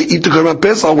needed to eat the Korban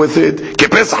Pesach with it, ke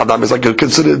pesach hadam is like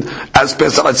considered as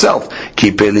Pesach itself.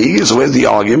 Ki peli. So where's the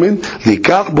argument?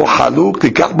 Likach bo haluk,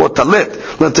 likach bo talet.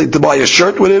 Let's say to buy a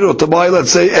shirt with it, or to buy,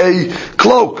 let's say, a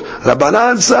cloak.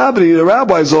 Rabbanan sabri, the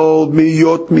rabbis hold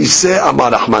miyot miseh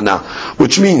amar Rahmana,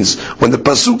 which means when the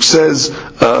pasuk says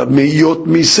miyot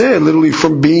miseh, literally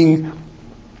from being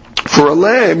for a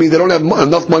lamb, they don't have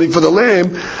enough money for the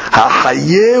lamb,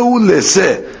 ha'hayeu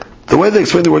leseh. The way they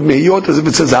explain the word mehiyot is if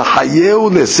it says ha'hayeu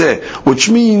leseh, which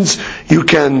means you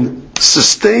can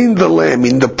sustain the lamb.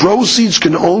 The proceeds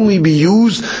can only be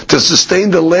used to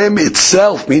sustain the lamb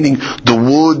itself, meaning the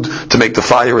wood to make the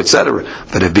fire, etc.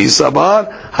 But Rabbi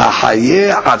Sabar,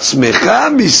 ha'hayeh atzmecha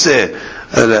miseh.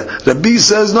 Rabbi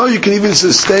says, no, you can even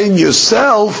sustain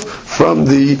yourself from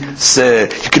the seh.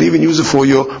 You can even use it for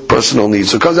your personal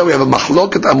needs. So because we have a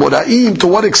machloket amoraim, to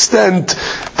what extent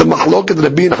the machloket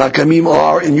Rabbi and Hakamim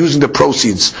are in using the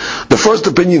proceeds. The first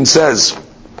opinion says,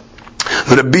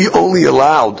 Rabbi only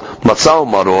allowed matzah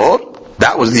maror,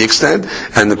 that was the extent,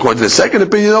 and according to the second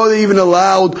opinion, they even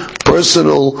allowed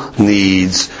personal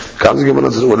needs. According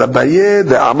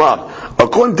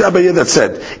to Abaye, that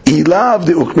said, if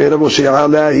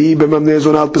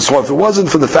it wasn't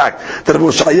for the fact that Rav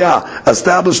Hoshaya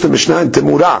established the Mishnah in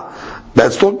Temurah,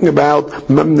 that's talking about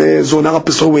Mamneh Zonah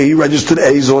Pesach, where he registered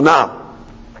a Zonah.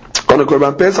 On the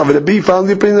Korban Pesach, Rabbi found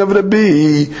the opinion of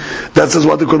Rabbi that says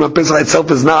what the Korban Pesach itself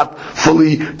is not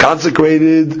fully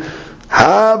consecrated.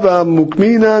 Hava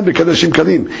mukmina b'kadashim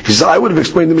kalim. He says, I would have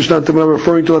explained the Mishnah to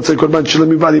referring to, let's say, Korban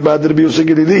Shalom Bali Ba'ad Rabbi Yosef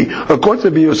Gilili. According to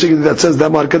Rabbi Yosef Gilili, that says,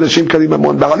 Damar kadashim kalim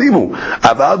amon ba'alimu.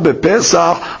 Avad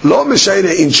bePesach lo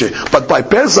meshayre inche. But by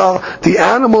Pesach, the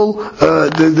animal,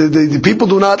 the people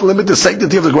do not limit the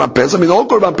sanctity of the Korban Pesach. All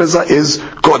Korban Pesach is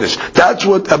Kodesh. That's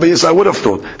what Rabbi Yosef would have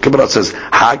thought. Kabbalah says,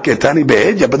 Haketani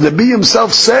be'edya. But Rabbi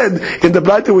himself said in the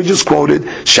Braita we just quoted,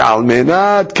 Shal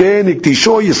menat ken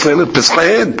iktisho Yisrael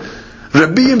Peschaen.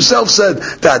 Rabbi himself said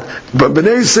that when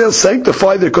Bnei Yisrael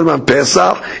sanctify their Korban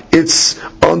Pesach, it's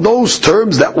on those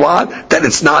terms that what? That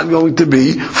it's not going to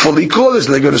be fully Kodesh.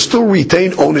 They're going to still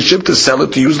retain ownership to sell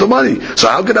it, to use the money. So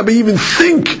how could Rabbi even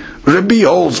think Rabbi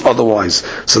holds otherwise?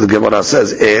 So the Gemara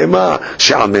says, Ema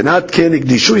she'almenat ken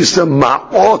ikdishu Yisrael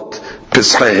ma'ot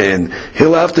Peschaen.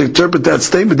 He'll have to interpret that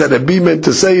statement that Rabbi meant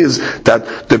to say is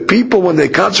that the people, when they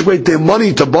consecrate their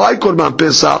money to buy Korban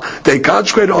Pesach, they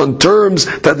consecrate on terms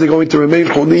that they're going to remain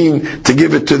chonin to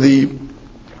give it to the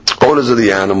owners of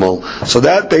the animal. So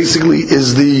that basically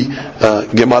is the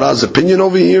Gemara's opinion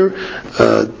over here.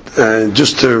 And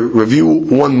just to review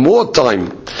one more time,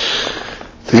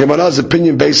 the Gemara's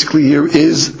opinion basically here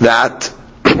is that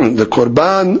the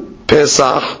Korban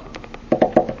Pesach,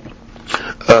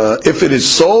 if it is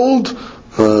sold,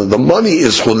 the money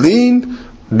is chulin,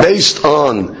 based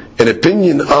on an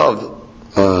opinion of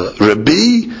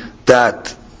Rabbi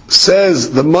that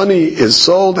says the money is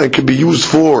sold and can be used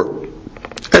for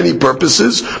any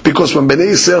purposes, because when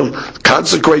Bnei Yisrael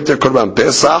consecrate their Korban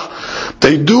Pesach,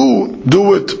 they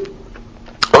do it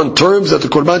on terms that the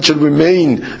Korban should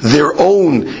remain their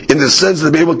own, in the sense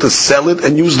that they'll be able to sell it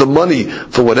and use the money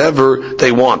for whatever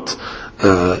they want.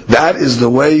 That is the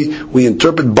way we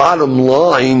interpret, bottom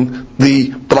line, the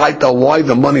Braita, why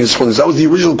the money is chulin. That was the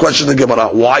original question to Gemara.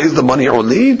 Why is the money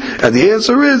chulin? And the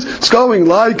answer is, it's going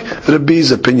like Rabbi's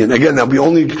opinion. Again, now we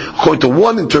only, according to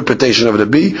one interpretation of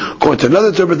Rabbi, according to another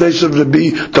interpretation of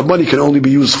Rabbi, the money can only be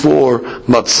used for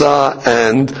matzah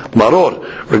and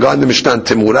maror. Regarding the Mishnah and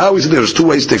Temurah, we said there's two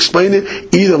ways to explain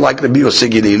it. Either like Rabbi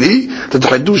Yosef Gilili, that the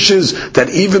Chidush is that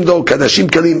even though Kadashim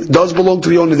Kalim does belong to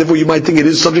the owner, therefore you might think it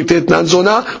is subject to Etnan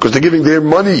Zonah, because they're giving their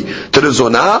money to the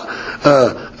Zonah,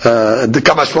 the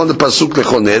Kamashman, the Pasuk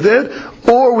Lechol Neder,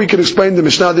 or we can explain the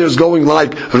Mishnah there is going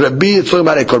like Rabbi, it's talking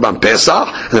about a Korban Pesach,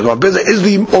 and the Korban Pesach is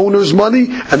the owner's money,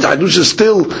 and the Hadush is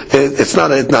still, it's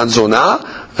not a Etnan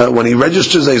Zonah, when he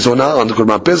registers a Zonah on the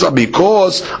Korban Pesach,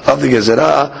 because of the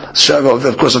Gezerah,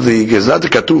 of course of the Gezerah, the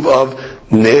Katuv of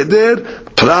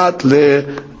Neder, Prat Le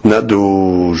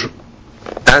Nadur.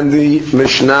 And the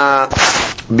Mishnah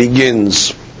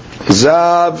begins,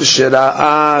 Zav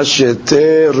Shera'a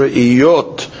Shete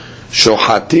Re'iyot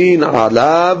Shohatin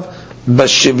Alav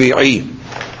Bashivi'i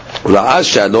Ra'a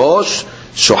Shalosh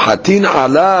Shohatin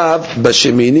Alav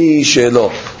Bashimini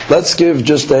Shelo. Let's give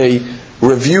just a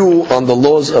review on the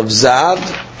laws of Zav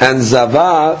and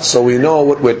Zavah, so we know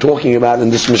what we're talking about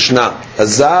in this Mishnah. A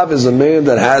Zav is a man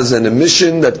that has an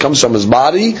emission that comes from his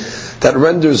body that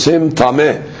renders him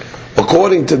Tameh.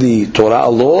 According to the Torah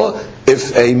law,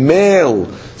 if a male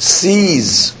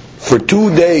sees for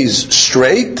 2 days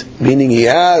straight, meaning he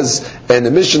has an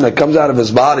emission that comes out of his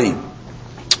body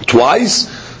twice,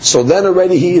 so then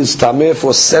already he is tameh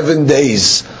for 7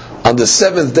 days. On the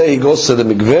 7th day he goes to the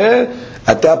mikveh.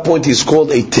 At that point he's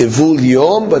called a tevul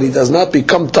yom, but he does not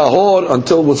become tahor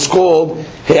until what's called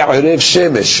he'arev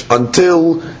shemesh,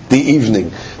 until the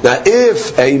evening. Now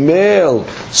if a male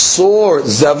saw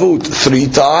zavut 3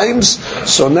 times,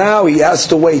 so now he has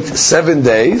to wait 7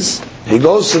 days, He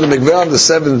goes to the mikveh on the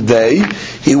 7th day,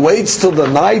 he waits till the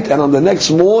night, and on the next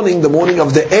morning, the morning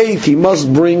of the 8th, he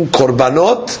must bring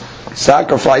korbanot,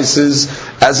 sacrifices,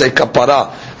 as a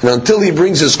kapara. And until he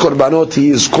brings his korbanot, he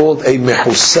is called a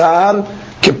mehusar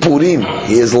kippurim.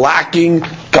 He is lacking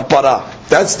kapara.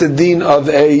 That's the deen of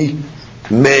a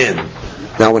man.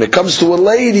 Now when it comes to a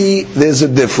lady, there's a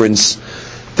difference.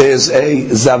 There's a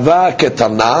zava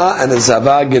ketana and a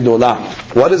zava gedola.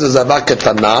 What is a zava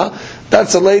ketana?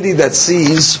 That's a lady that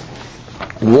sees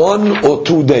 1 or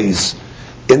 2 days.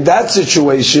 In that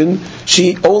situation,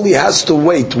 she only has to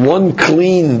wait 1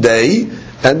 clean day,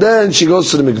 and then she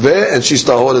goes to the mikveh and she's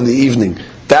tahor in the evening.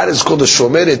 That is called a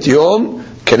shomeret yom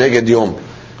keneged yom.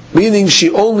 Meaning she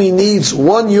only needs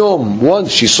 1 yom.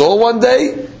 She saw 1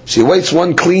 day, she waits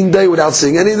 1 clean day without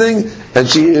seeing anything, and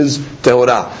she is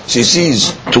tehorah. She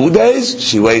sees 2 days,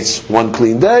 she waits 1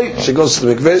 clean day, she goes to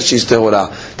the mikveh, she's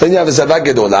tehorah. Then you have a zavah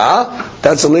gedolah.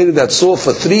 That's a lady that saw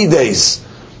for 3 days.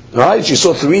 Right? She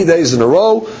saw 3 days in a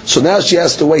row, so now she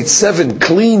has to wait 7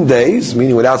 clean days,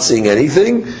 meaning without seeing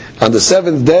anything. On the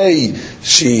 7th day,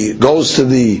 she goes to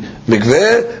the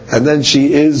mikveh, and then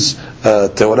she is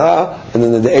tehorah, and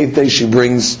then on the 8th day she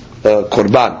brings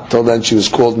korban. Till then she was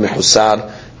called mehusar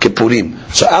kippurim.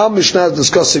 So our Mishnah is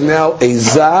discussing now a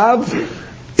zav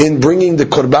in bringing the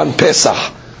korban pesach.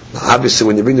 Now, obviously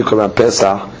when you bring the korban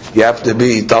pesach, you have to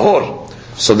be tahor.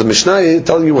 So the Mishnah is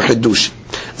telling you a hidush.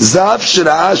 Zav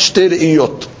shira'ah shte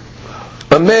re'iyot.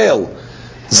 A male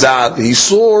zav, he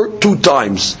saw 2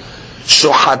 times.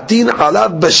 Shohatin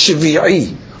alav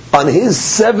b'shvi'i. On his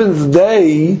 7th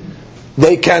day,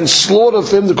 they can slaughter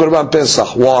for him the korban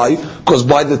pesach. Why? Because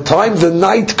by the time the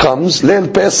night comes,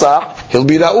 leil pesach, he'll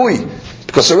be ra'ui.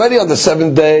 Because already on the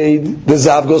 7th day, the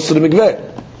zav goes to the mikveh.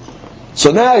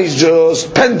 So now he's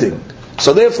just pending.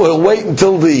 So therefore he'll wait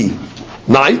until the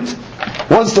night.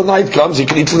 Once the night comes, he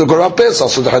can eat from the korban pesach.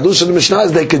 So the hadush of the Mishnah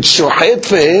is they can shohet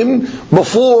for him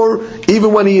before,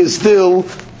 even when he is still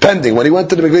pending. When he went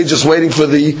to the mikveh, just waiting for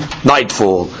the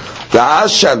nightfall.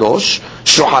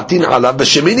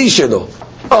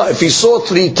 If he saw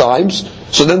 3 times,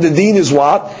 so then the deen is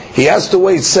what? He has to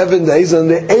wait 7 days, and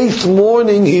the 8th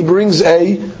morning he brings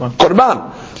a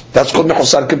korban. That's called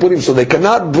mehusar kippurim. So they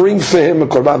cannot bring for him a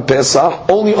korban pesach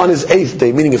only on his 8th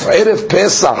day. Meaning if erev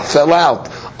pesach fell out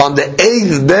on the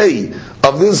 8th day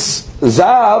of this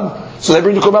zav, so they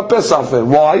bring the korban pesach for him.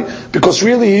 Why? Because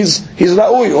really he's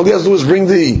ra'ui. All he has to do is bring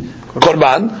the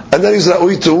korban, and then he's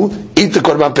ra'ui to eat the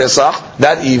korban pesach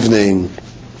that evening.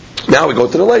 Now we go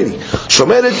to the lady.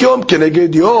 Shomeret yom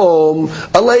keneged yom.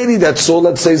 A lady that saw,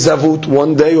 let's say, zavut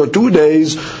 1 day or 2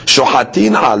 days,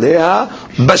 shohatin aleha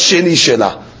basheni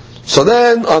shela. So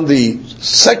then on the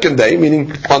 2nd day,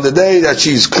 meaning on the day that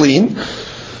she's clean,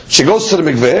 she goes to the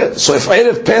mikveh. So if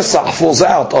erev pesach falls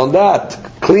out on that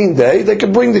clean day, they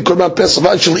can bring the korban pesach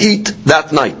and she'll eat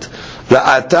that night.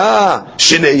 La'ata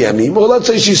shnei yamim. Or let's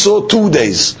say she saw 2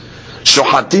 days.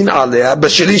 Shohatin aleha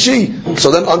bashelishi. So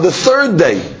then on the 3rd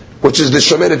day, which is the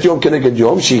shomeret yom keneged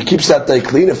yom, she keeps that day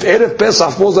clean. If erev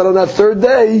pesach falls out on that 3rd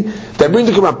day, they bring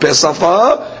the korban pesach for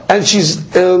her, and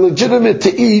she's legitimate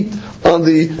to eat on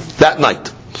that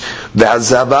night. The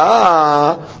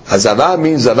azava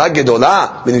means zava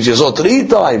gedolah, meaning she saw 3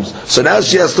 times. So now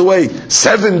she has to wait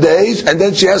 7 days, and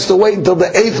then she has to wait until the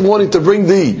 8th morning to bring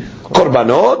the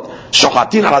korbanot.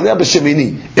 Shochatin aleh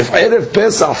b'shemini. If erev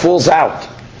pesach falls out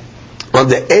on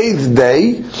the 8th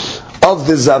day of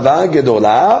the zava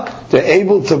gedolah, they're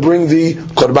able to bring the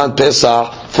korban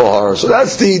pesach for her. So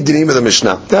that's the dinim of the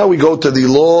Mishnah. Now we go to the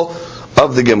law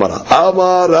of the Gemara.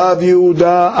 Amar Rav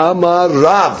Yehuda, Amar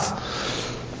Rav.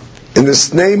 In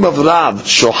this name of Rav,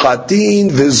 shochatin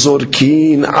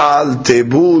v'zorkin al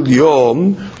tebul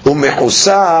yom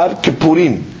umehusar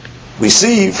kippurim. We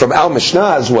see from our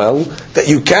Mishnah as well that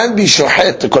you can be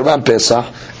shohet to korban pesach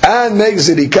and make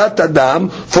zirikat adam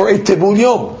for a tebul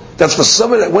yom. That's for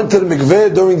somebody that went to the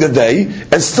mikveh during the day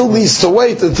and still needs to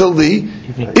wait until the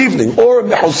evening. Or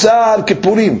mehusar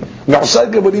kippurim.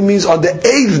 Mehusar kippurim means on the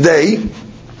 8th day,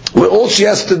 where all she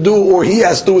has to do, or he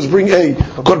has to do, is bring a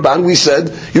korban. We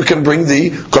said you can bring the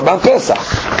korban pesach.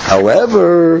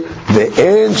 However,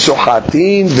 ve'en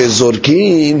shochatin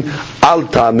ve'zorkin al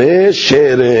tameh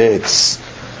sheretz.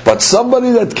 But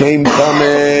somebody that came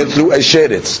tameh through a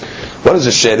sheretz. What is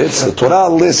a sheretz? The Torah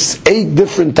lists 8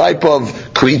 different type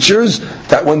of creatures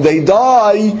that when they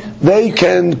die, they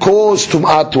can cause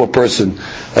tum'ah to a person.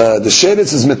 The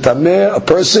sheretz is metameh, a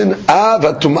person, av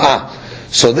tum'ah.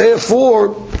 So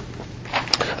therefore,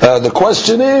 the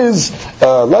question is,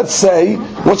 let's say,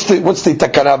 what's the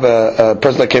takana of a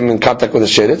person that came in contact with a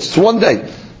sheretz? It's 1 day.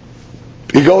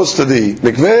 he goes to the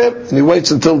mikveh, and he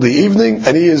waits until the evening,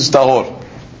 and he is tahor.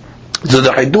 So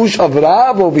the Hidush of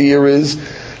Rav over here is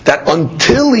that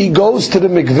until he goes to the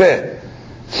mikveh,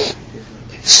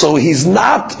 so he's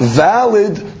not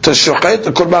valid to shochet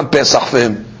the Korban Pesach for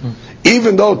him.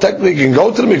 Even though technically he can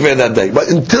go to the mikveh that day. But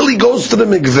until he goes to the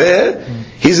mikveh,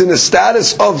 he's in a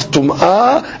status of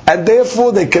tum'ah, and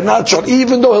therefore they cannot shochet,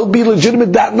 even though he'll be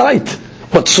legitimate that night.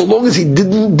 But so long as he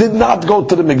did not go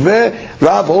to the mikveh,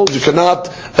 Rav holds you cannot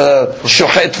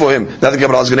shochet for him. Now the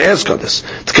Gemara is going to ask on this.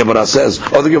 The Gemara says,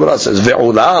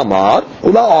 Ve'ula Amar,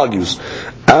 Ula argues,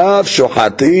 Av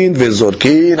shochatin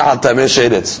ve'zorkin al tameh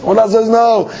sheretz. Ula says,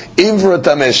 no, even for a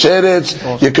tameh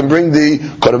sheretz, you can bring the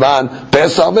Korban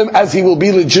Pesach as he will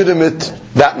be legitimate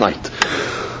that night.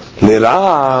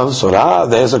 Rav, so Rav,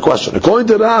 there's a question. According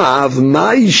to Rav,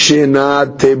 Mai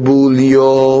shena tebul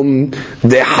yom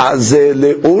dehaze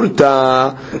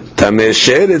leurta tameh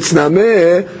sheretz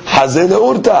nameh haze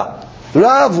leurta.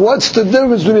 Rav, what's the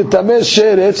difference between a tameh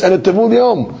sheretz and a tebul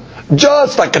yom?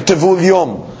 Just like a tebul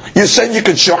yom. You're saying you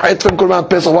could shochet from Korban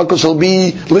Pesach because he'll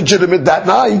be legitimate that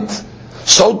night.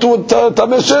 So to a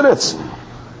tameh sheretz.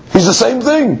 He's the same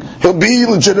thing. He'll be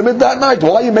legitimate that night.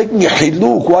 Why are you making a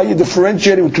chiluk? Why are you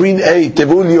differentiating between a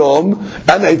tevul yom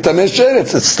and a tameh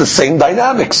sheretz? It's the same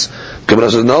dynamics.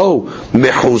 Gemara says, no.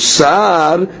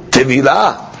 Mechusar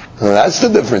tevilah. That's the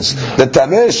difference. The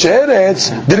tameh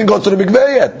sheretz didn't go to the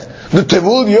mikveh yet. The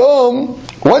tevul yom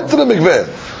went to the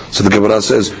mikveh. So the Gemara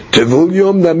says, tevul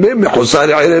yom nameh mechusar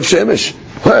erev shemesh.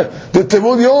 The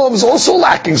tevul yom is also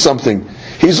lacking something.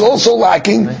 He's also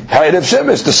lacking Erev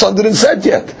Shemesh. The sun didn't set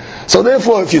yet. So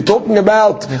therefore, if you're talking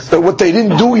about what they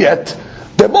didn't do yet,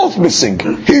 they're both missing.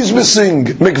 He's missing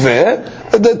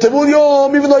mikveh. The Tevul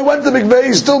Yom, even though he went to mikveh,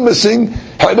 he's still missing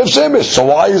Erev Shemesh. So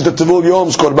why is the Tevul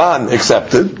Yom's Korban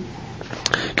accepted?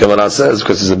 Gemara says,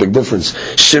 because there's a big difference.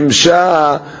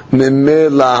 Shimsha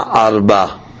mimela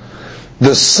arba.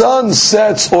 The sun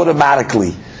sets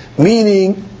automatically,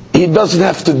 meaning he doesn't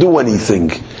have to do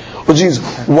anything. Which means,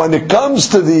 when it comes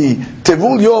to the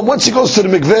Tevul Yom, once he goes to the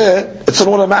mikveh, it's an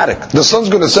automatic. The sun's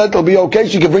going to set, it'll be okay,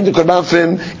 so you can bring the Korban for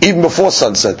him even before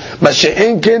sunset. But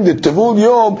She'enkin, the Tevul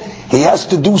Yom, he has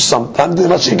to do something. The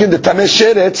Tameh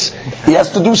Sheretz, he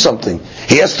has to do something.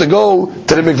 He has to go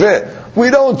to the mikveh.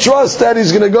 We don't trust that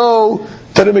he's going to go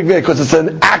to the mikveh, because it's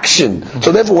an action.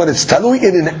 So therefore, when it's talui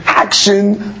in an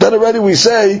action, then already we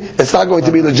say, it's not going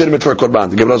to be legitimate for a Korban.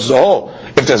 The Gemara says, oh,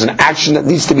 if there's an action that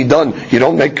needs to be done, you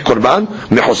don't make Korban?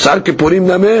 Mechusar kipurim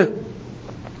nameh?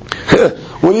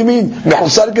 What do you mean?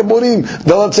 Mechusar kipurim?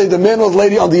 Then let's say the man or the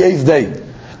lady on the 8th day.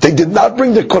 They did not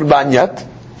bring the Korban yet.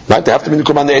 Right? They have to bring the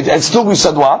Korban on the 8th day. And still we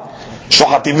said what?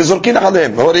 Shochatim v'zorkin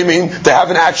aleim. What do you mean? They have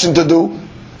an action to do.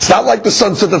 It's not like the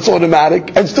sunset that's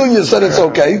automatic, and still you said it's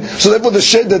okay. So therefore the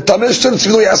tameh sheretz,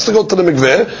 even though he has to go to the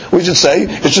mikveh, we should say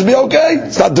it should be okay.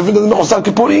 It's not different than the mechusar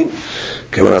kippurim.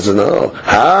 Gemara says, no.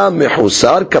 Ha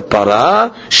mechusar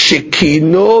kapara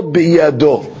shekino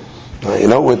biyado. You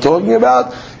know what we're talking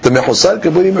about? The mechusar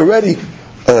kippurim already,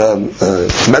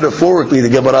 metaphorically, the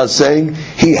Gemara is saying,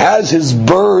 he has his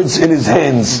birds in his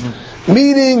hands.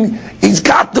 Meaning, he's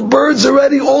got the birds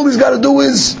already, all he's got to do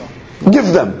is give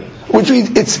them. Which means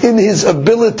it's in his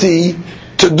ability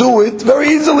to do it very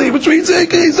easily. Which means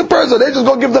he's the person. They just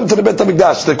go give them to the Beit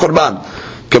HaMikdash, the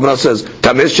Korban. Gemara says,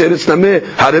 Tameh sheretz nameh,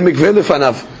 harei mikveh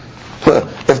lefanav.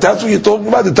 If that's what you're talking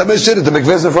about, the Tameh sheretz, the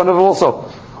mikveh is in front of him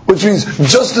also. Which means,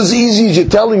 just as easy as you're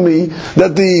telling me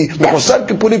that the Mechusar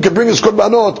Kippurim can bring his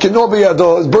Korbanot, kino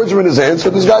biyado, his birds are in his hands,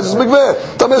 for this guy's his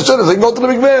mikveh. Tameh sheretz, they can go to the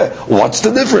mikveh. What's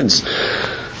the difference?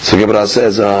 So Gemara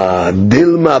says,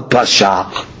 Dilma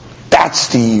Pasha. That's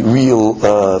the real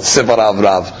Sevar of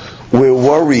Rav. We're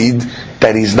worried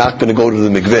that he's not going to go to the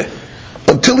mikveh.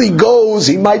 Until he goes,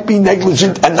 he might be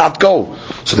negligent and not go.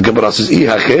 So the Gemara says,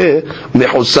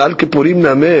 mechusar kipurim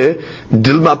nameh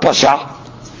dilma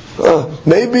pasha.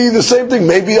 Maybe the same thing.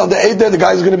 Maybe on the 8th day, the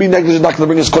guy's going to be negligent, not going to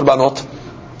bring his korbanot.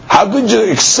 How could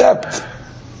you accept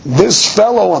this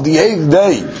fellow on the 8th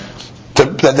day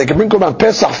that they can bring Korban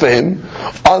Pesach for him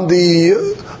on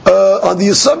the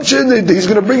assumption that he's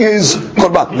going to bring his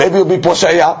Korban? Maybe he'll be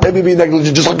posheya, maybe he'll be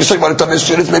negligent, just like you say about the Tameh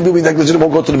sheretz, maybe he'll be negligent and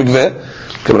won't go to the mikveh.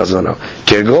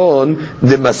 Kegon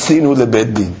de masinu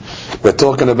lebed. We're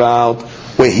talking about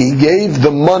where he gave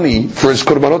the money for his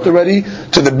Korbanot already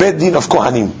to the Beit Din of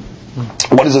Kohanim.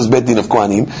 What is this Beit Din of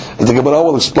Kohanim? As the Gemara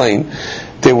will explain,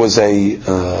 there was a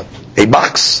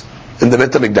box in the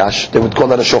Beit HaMikdash. They would call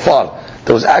that a shofar.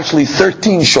 There was actually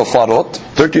 13 shofarot,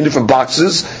 13 different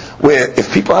boxes, where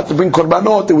if people had to bring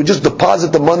korbanot, they would just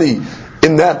deposit the money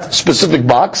in that specific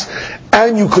box,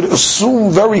 and you could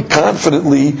assume very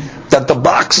confidently that the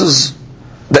boxes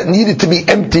that needed to be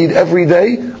emptied every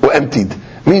day were emptied.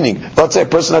 Meaning, let's say a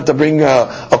person had to bring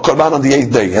a korban on the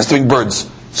 8th day. He has to bring birds.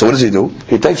 So what does he do?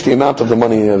 He takes the amount of the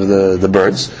money of the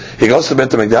birds. He goes to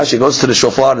Beit HaMikdash. He goes to the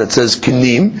shofar that says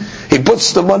kinim. He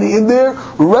puts the money in there.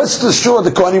 Rest assured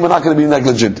the Kohanim are not going to be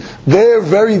negligent. They're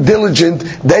very diligent.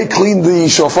 They clean the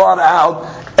shofar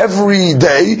out every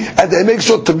day, and they make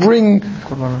sure to bring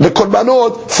the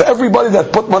korbanot for everybody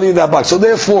that put money in that box. So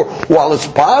therefore, while it's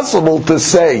possible to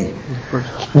say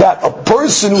that a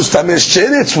person who's tamesh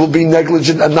sheretz will be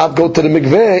negligent and not go to the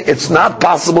mikveh, it's not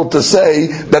possible to say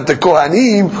that the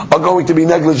Kohanim are going to be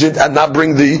negligent and not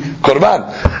bring the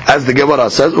korban. As the Gemara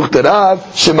says, Uchterav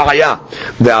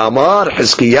Shemaya, the Amar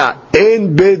Hizkiah,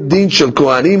 En Bet Din Shel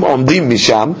Kohanim Omdim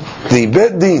Misham, the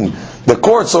Bet Din, the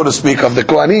court, so to speak, of the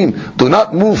Kohanim, do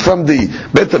not move from the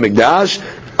Beit HaMikdash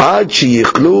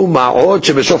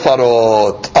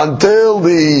until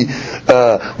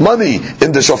the money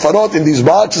in the shofarot in these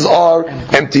boxes are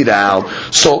emptied out.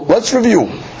 So let's review.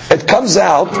 It comes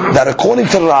out that according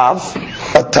to Rav,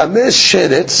 a tamesh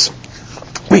sheretz,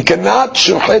 we cannot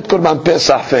shochet korban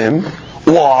pesach for him.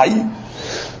 Why?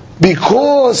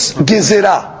 Because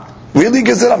gezerah. Really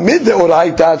gezerah mid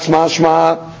deoraita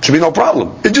mashma should be no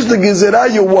problem. It's just the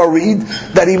gezerah you're worried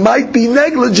that he might be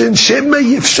negligent. Shema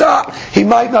yifsha. He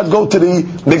might not go to the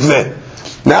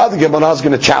mikveh. Now the Gemara is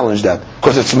going to challenge that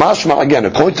because it's mashma again.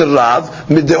 According to Rav,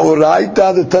 mid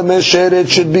deoraita the tamesh sheretz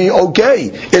should be okay.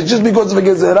 It's just because of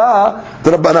the gezerah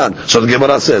the Rabbanan. So the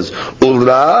Gemara says,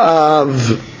 Urav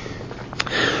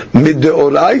mid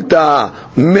deoraita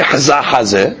mihzah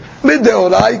hazeh.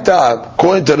 Mideoraita,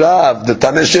 according to Rav, the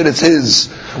tamesh sheretz is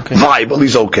viable,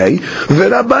 he's okay.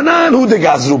 V'Rabbanan hu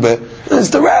degazrube. It's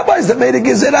the rabbis that made a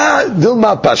gezerah,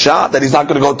 Dilma Pasha, that he's not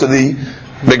going to go to the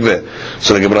mikveh.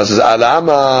 So the Gemara says,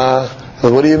 Alama,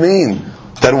 what do you mean?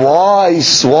 Then why,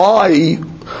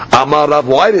 Amar Rav,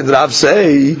 why did Rav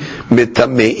say,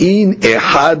 Mitamein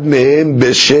ehad mehem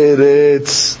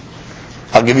b'sheretz?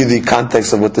 I'll give you the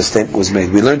context of what the statement was made.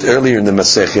 We learned earlier in the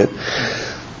Masechet,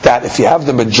 that if you have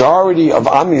the majority of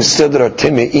Am Yisrael that are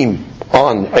Time'im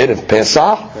on Erev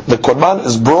Pesach, the Korban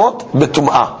is brought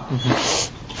Betum'ah.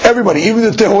 Everybody, even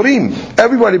the Tehorim,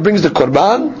 everybody brings the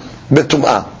Korban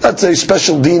Betum'ah. That's a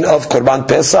special deen of Korban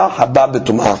Pesach, Habba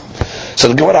Betum'ah. So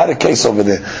the Gemara had a case over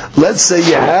there. Let's say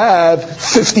you have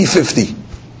 50-50.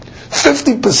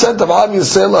 50% of Am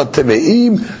Yisrael are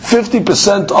Time'im,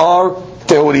 50% are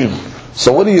Tehorim.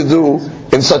 So what do you do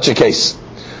in such a case?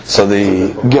 So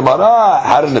the Gemara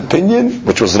had an opinion,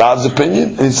 which was Rav's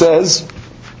opinion, and he says,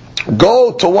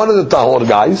 go to one of the Tahor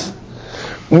guys,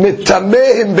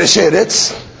 mitamehim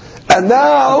b'sheretz, and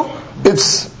now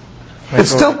it's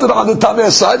tilted on the Tameh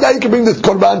side, now you can bring the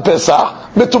Korban Pesach,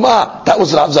 mitumah. That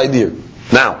was Rav's idea.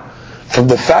 Now, from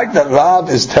the fact that Rav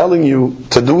is telling you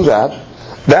to do that,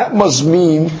 that must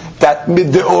mean that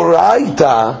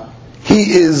mideoraita,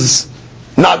 he is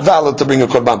not valid to bring a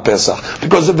Korban Pesach.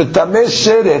 Because if the tamesh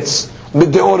sheretz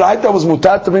mideoraita was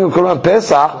mutar to bring a Korban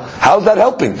Pesach, how's that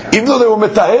helping? Even though they were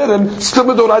metaherim, still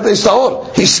mideoraita is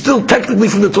tahor. He's still technically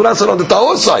from the Torah side on the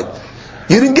tahor side.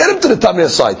 You didn't get him to the tameh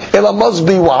side. Ela must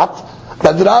be what?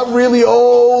 That Rav really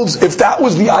holds, if that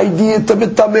was the idea to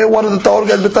mitameh one of the tahor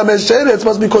guys mitameh sheretz,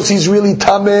 must be because he's really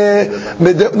tameh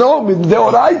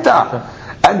mideoraita.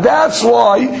 And that's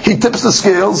why he tips the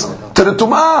scales to the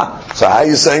Tum'ah. So how are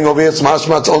you saying over here, it's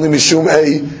mashma, it's only mishum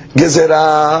a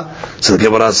gezerah? So the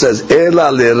Gemara says,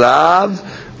 Ela lerav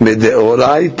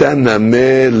medeoraita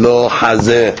nameh lo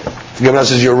hazeh. The Gemara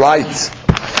says, you're right.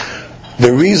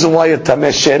 The reason why at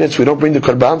tamesh sheretz we don't bring the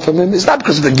korban from him is not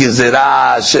because of the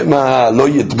gezerah, shema, lo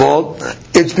yitbol.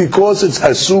 It's because it's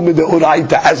assumed the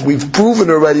uraita, as we've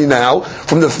proven already now,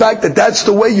 from the fact that that's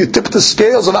the way you tip the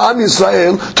scales of Am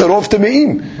Yisrael to Rov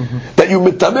Tameim. That you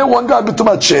mitameh one guy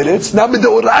b'tumat sheretz, now with the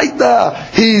uraita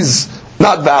he's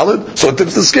not valid, so it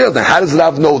tips the scales. Now how does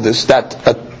Rav know this? That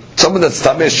someone that's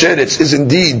tamesh sheretz is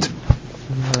indeed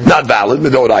not valid,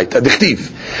 with the uraita.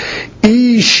 Dichtiv.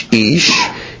 Ish.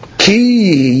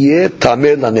 Ki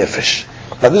tameh lanefesh.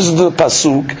 Now this is the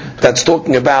pasuk that's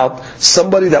talking about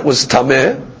somebody that was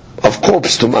tameh of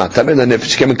corpse tumah. Tameh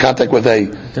lanefesh came in contact with a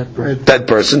dead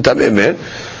person. Tameh.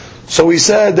 So he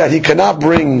said that he cannot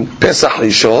bring Pesach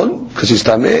Rishon because he's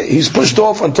tameh. He's pushed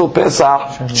off until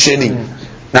Pesach Sheni.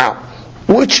 Now,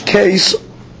 which case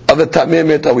of a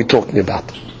tameh are we talking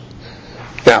about?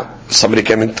 Now, somebody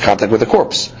came in contact with a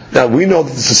corpse. Now we know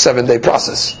that it's a 7-day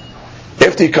process.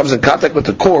 After he comes in contact with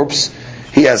the corpse,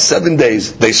 he has 7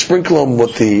 days. They sprinkle him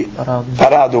with the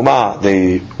paraduma,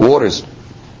 the waters,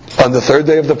 on the 3rd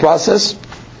day of the process,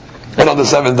 and on the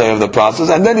 7th day of the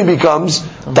process, and then he becomes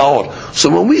tahor. So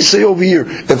when we say over here,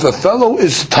 if a fellow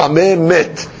is tameh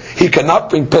met, he cannot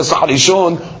bring Pesach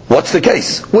Rishon, what's the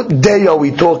case? What day are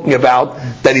we talking about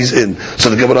that he's in? So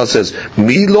the Gemara says,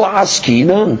 Milo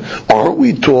askinan, aren't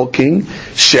we talking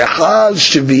shechal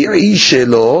shvi'i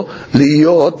shelo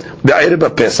liyot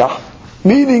be'erev Pesach?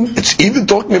 Meaning, it's even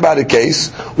talking about a case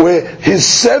where his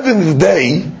 7th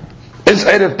day is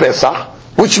Erev Pesach,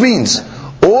 which means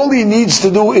all he needs to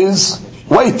do is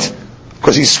wait,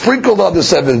 because he's sprinkled on the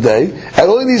 7th day, and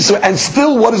all he needs to, and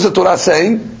still, what is the Torah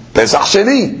saying? Pesach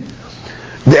Sheni.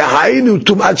 Dehainu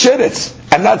Tumat Sheretz,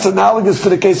 and that's analogous to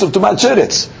the case of Tumat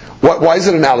Sheretz. Why is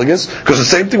it analogous? Because the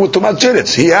same thing with Tumat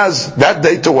Sheretz. He has that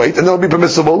day to wait, and it'll be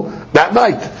permissible that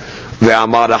night.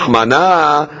 Ve'amar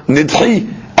Rahmana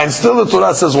Nidhi, and still the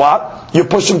Torah says what? You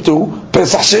push him to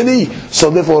Pesach Sheni. So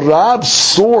therefore, Rab's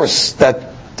source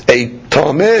that a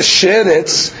Tameh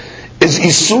Sheretz is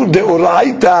Isur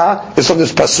Deoraita is from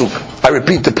this pasuk. I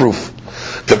repeat the proof.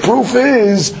 The proof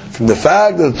is from the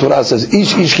fact that the Torah says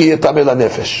Ish ki tameh la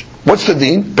nefesh. What's the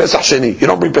deen? Pesach Sheni. You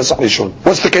don't bring Pesach Rishon.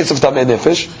 What's the case of tameh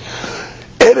nefesh?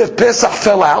 Erev Pesach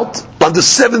fell out on the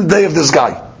 7th day of this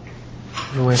guy.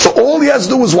 So all he has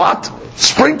to do is what?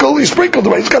 Sprinkle. He sprinkled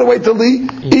away. He's got to wait till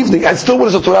the evening. And still, what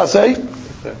does the Torah say?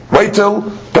 Wait till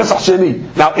Pesach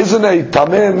Sheni. Now, isn't a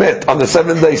tameh met on the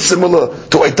 7th day similar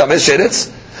to a tameh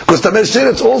sheretz? Because tameh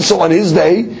sheretz also on his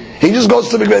day, he just goes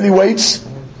to the mikveh and he waits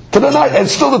to the night, and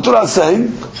still the Torah is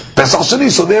saying Pesach Sheni.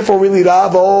 So therefore, really,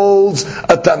 Rav holds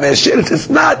a tameh sheretz. It's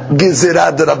not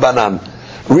gezerah d'Rabbanan.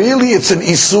 Really, it's an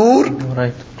isur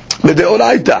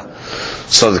l'deoraita.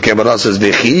 So the Gemara says,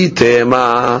 "V'chi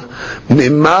tema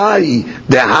mimai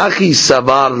dehachi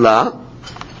savar la."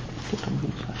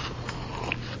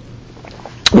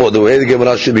 Well, the way the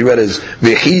Gemara should be read is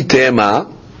 "V'chi tema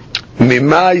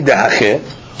mimai dehachi."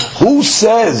 Who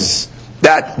says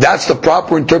that that's the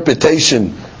proper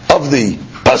interpretation of the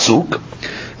pasuk?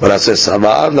 But I says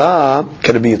savar la,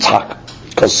 can it be Yitzhak?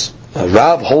 Because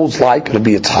Rav holds like it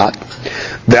be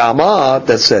Yitzhak. The Amar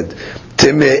that said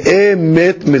Teme'e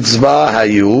met mitzvah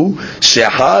hayu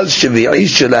shechal shvi'i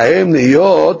shelahem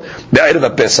liyot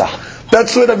be'erev Pesach.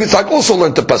 That's where Rav Yitzhak also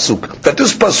learned the pasuk. That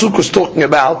this pasuk was talking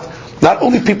about not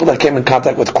only people that came in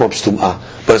contact with corpse tum'ah,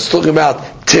 but it's talking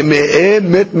about Teme'e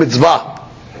met mitzvah.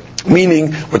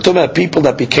 Meaning, we're talking about people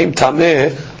that became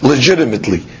tameh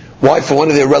legitimately. Why? For one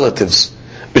of their relatives.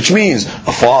 Which means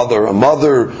a father, a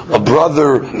mother, a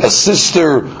brother, a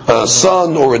sister, a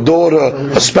son or a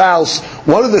daughter, a spouse.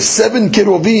 One of the 7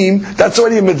 kiruvim, that's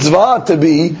already a mitzvah to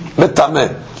be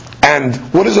metameh. And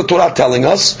what is the Torah telling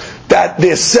us? That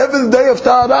their 7th day of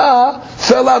Tahara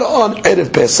fell out on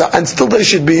Erev Pesach, and still they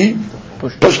should be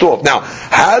pushed off. Now,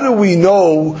 how do we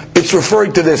know it's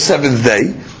referring to their 7th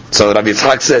day? So Rabbi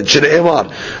Yitzchak said, "Shne'emar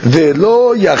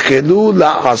ve'lo yachelu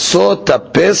la'asot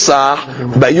ha'Pesach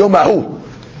bayom hahu."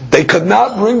 They could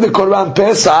not bring the Korban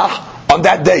Pesach on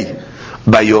that day.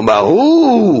 Bayom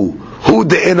hahu hu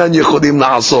de'enan yecholim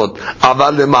la'asot,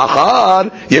 aval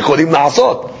le'machar yecholim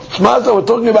la'asot. We're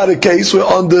talking about a case where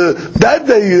on that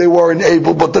day they weren't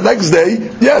able, but the next day,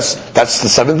 yes, that's the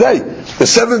 7th day. The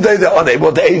 7th day they're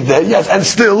unable, the 8th day, yes, and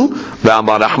still, and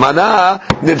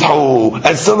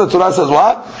still the Torah says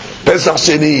what? Pesach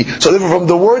Sheni. So therefore from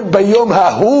the word Bayom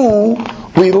Hahu,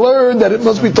 we learn that it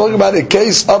must be talking about a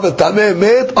case of a Tameh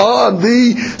Met on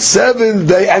the 7th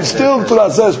day, and still the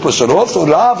Torah says push it off. So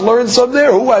Rav learns from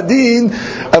there, Hu Adin,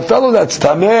 a fellow that's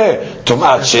Tameh,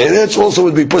 Tumat Sheretz, also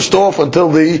would be pushed off until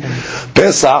the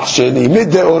Pesach Sheni,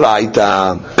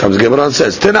 Middeoraita. Comes the Gemara and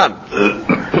says, Tenan,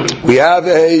 we have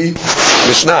a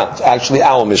Mishnah, it's actually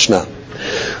our Mishnah.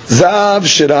 Zav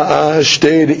Shira'a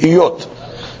Shtei Re'iyot.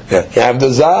 You have the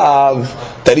Zav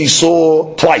that he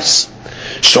saw twice.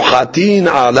 Shochatin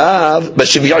alav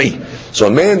b'shiv'i. So a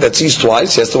man that sees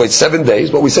twice, he has to wait 7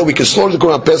 days, but we said we can slaughter the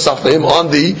Korban Pesach for him on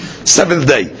the 7th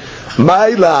day.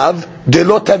 My lav de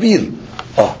lo tavil.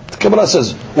 The Gemara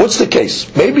says, what's the case?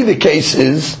 Maybe the case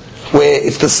is where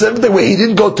it's the 7th day where he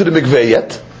didn't go to the mikveh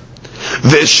yet.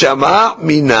 V'shama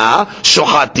mina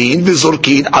shochatin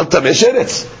v'zorkin al tameh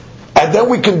sheretz. And then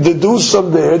we can deduce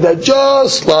from there that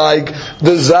just like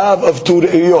the Zav of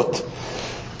Tur'iyot,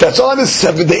 that's on his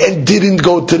 7th day and didn't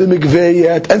go to the mikveh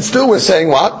yet, and still we're saying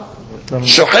what?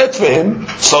 Shochet for him,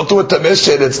 so to a tameh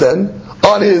sheretz then,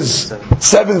 on his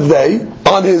 7th day,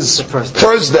 on his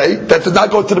first day, that did not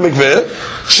go to the mikveh,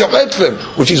 shochet for him,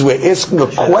 which is we're asking a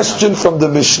question from the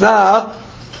Mishnah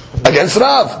against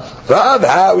Rav. Rav,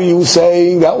 how are you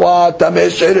saying that what?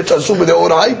 Tameh sheretz asum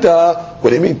b'deoraita? What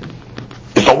do you mean?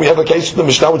 Don't we have a case in the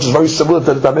Mishnah which is very similar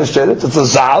to the Tameh Sheretz? It's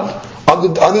a Zav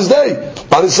on his day,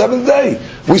 on his 7th day.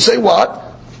 We say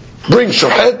what? Bring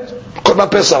Shochet, Korban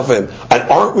Pesach for him. And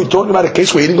aren't we talking about a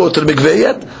case where he didn't go to the mikveh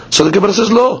yet? So the Gemara says,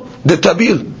 no, the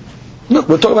tabil. No,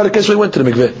 we're talking about a case where he went to the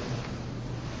mikveh.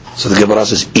 So the Gemara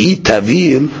says, I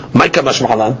tabil, my kamash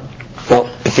ma'alan. Well,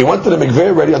 if he went to the mikveh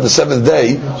already on the 7th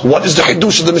day, what is the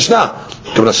hidush of the Mishnah?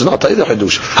 The Gemara says, no, I'll tell you the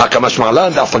hidush. Ha kamash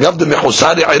ma'alan, da'afagav de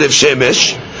mechusari erev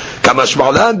shemesh, kamash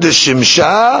ma'alan de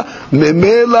shimsha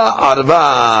memela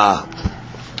arva.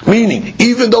 Meaning,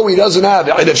 even though he doesn't have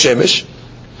erev shemesh,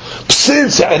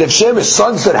 since erev shemesh,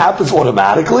 sunset happens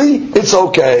automatically, it's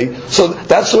okay. So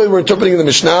that's the way we're interpreting the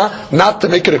Mishnah, not to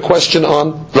make it a question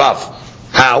on Rav.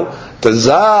 How? The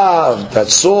Zav that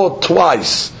saw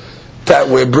twice that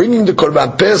we're bringing the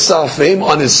Korban Pesach for him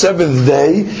on his 7th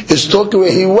day is talking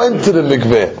where he went to the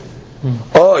mikveh.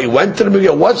 Oh, he went to the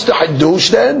mikveh. What's the hadush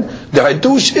then? The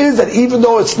hadush is that even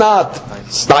though it's not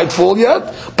nightfall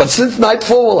yet, but since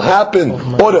nightfall will happen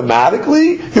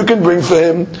automatically, you can bring for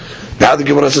him. Now the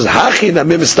Gemara says, Hachi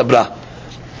namim istabra.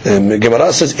 And the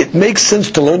Gemara says, it makes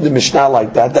sense to learn the Mishnah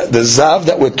like that the Zav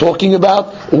that we're talking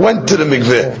about went to the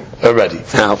mikveh already.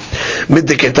 Now,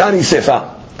 Middeketani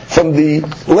Sefa, from the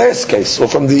last case, or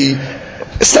from the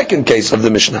second case of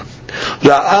the Mishnah.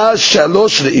 Ra'a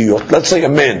shalosh re'iyot. Let's say a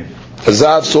man, a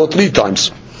Zav saw 3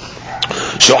 times.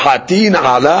 Shohatin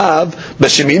alav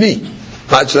b'shemini.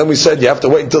 Right, so then we said you have to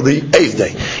wait until the 8th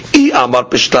day. If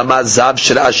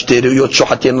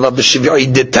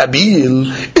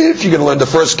you're going to learn the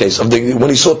first case of when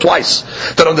he saw twice,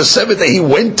 that on the 7th day he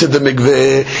went to the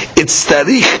mikveh, it's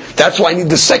tarikh. That's why I need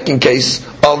the second case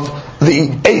of the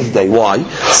 8th day. Why?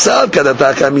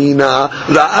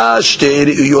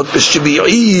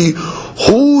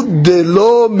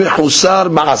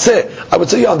 I would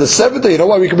say on the 7th day, you know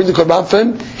why we can bring the korban for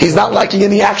him? He's not lacking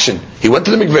any action. He went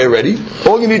to the mikveh already.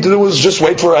 All you need to do is just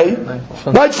wait for a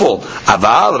nightfall.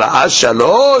 Aval ra'a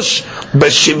shalosh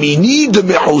b'shemini de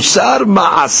mehusar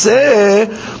ma'aseh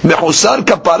mehusar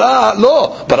kapara.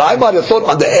 No, but I might have thought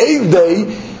on the 8th day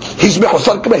he's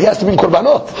mehusar kapara. He has to bring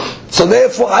korbanot. So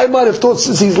therefore, I might have thought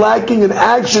since he's lacking in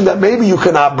action that maybe you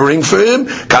cannot bring for him.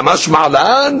 Kamash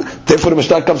ma'alan. Therefore, the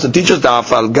Mishnah comes to teach us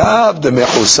da'afal gav de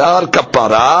mehusar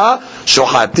kapara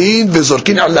shohatin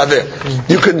v'zorkin al-laveh.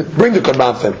 You can bring the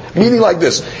korban for him. Meaning like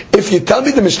this: if you tell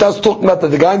me the Mishnah is talking about that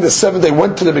the guy in the 7th day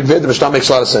went to the mikveh, the Mishnah makes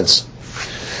a lot of sense.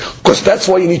 Because that's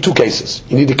why you need 2 cases.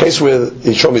 You need a case where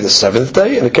you show me the 7th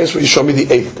day, and a case where you show me the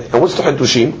 8th day. And what's the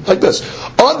Hadushim? Like this.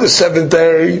 On the 7th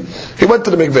day, he went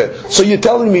to the mikveh. So you're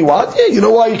telling me what? Yeah, you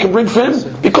know why you can bring for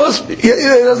him? Because he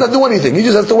does not do anything. He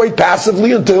just has to wait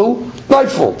passively until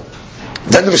nightfall.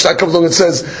 Then the Mishnah comes along and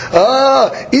says,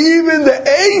 even the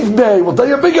 8th day, we'll tell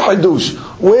you a bigger hadush,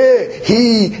 where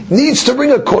he needs to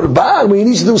bring a korban, where he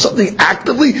needs to do something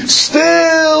actively,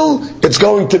 still, it's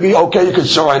going to be okay, you can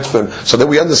show it for him. So then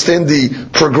we understand the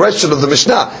progression of the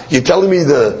Mishnah. You're telling me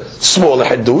the smaller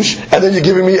hadush, and then you're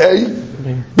giving me a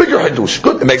bigger hadush.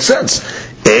 Good, it makes sense.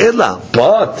 Ela,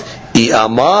 but,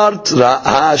 i'amart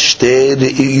ra'a shte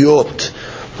re'iyot,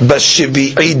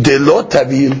 b'shevi'i delot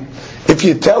tabil. If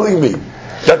you're telling me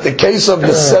that the case of the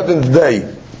 7th day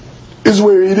is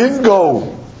where he didn't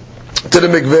go to the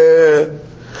mikveh,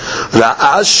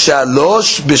 ra'ash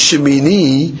shalosh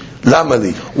b'shemini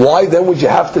lamali. Why then would you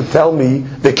have to tell me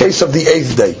the case of the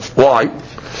 8th day? Why?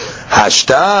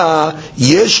 Hashta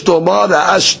yesh tomar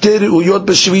ra'ash teru'uyot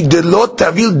b'shemini delot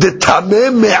tavil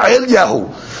detameh me'el yahu.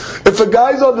 If a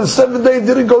guy's on the 7th day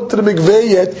didn't go to the mikveh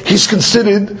yet, he's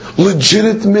considered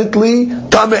legitimately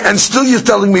tameh. And still you're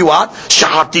telling me what?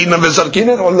 Shahatin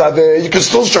v'zarkin you can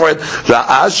still show it.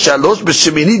 Ra'ash shalosh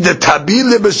b'shemini de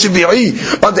tabil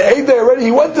b'shevi'i. On the 8th day already,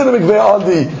 he went to the mikveh on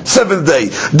the 7th day.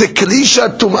 The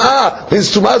klisha tum'ah, his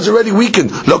tum'ah is already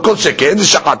weakened. Lo kol sheken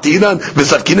shahatin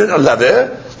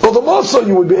v'zarkin well, the more so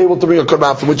you would be able to bring a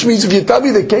korban from, which means if you tell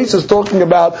me the case is talking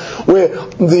about where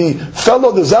the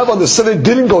fellow, the Zav on the 7th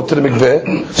didn't go to the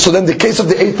mikveh, so then the case of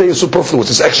the 8th day is superfluous,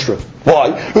 it's extra.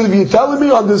 Why? Because if you're telling me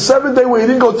on the 7th day where he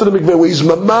didn't go to the mikveh, where he's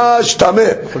mamash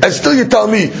tameh, and still you tell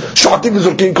me, shahatim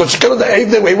v'zurkin, because on the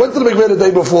 8th day where he went to the mikveh the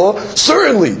day before,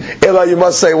 certainly, Ela, you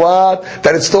must say what?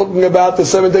 That it's talking about the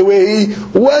 7th day where he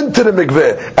went to the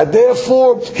mikveh, and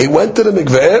therefore, he went to the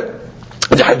mikveh.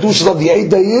 The hadush of the 8th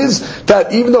day is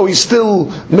that even though he's still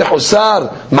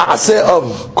mehusar ma'aseh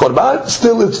of korban,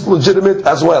 still it's legitimate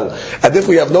as well. And if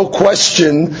we have no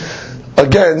question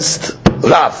against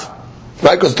Rav,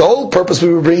 right? Because the whole purpose we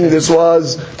were bringing this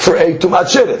was for a tumat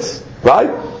sheretz,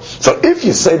 right? So if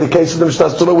you say the case of the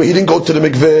Mishnah Torah where he didn't go to the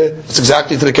mikveh, it's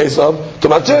exactly to the case of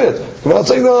tumat sheretz. We're not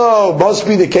saying no, must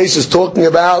be the case is talking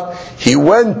about he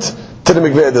went to the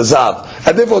mikveh the Zav.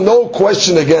 And therefore no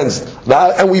question against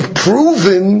that. And we've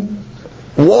proven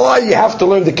why you have to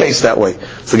learn the case that way.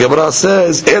 So Gemara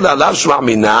says, Ela lav shma'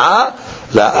 mina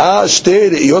Must be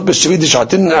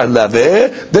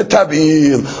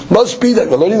that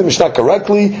we're learning the Mishnah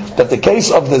correctly, that the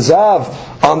case of the Zav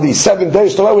on the 7th day,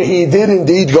 so where he did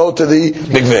indeed go to the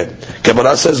mikveh.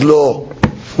 Gemara says, no,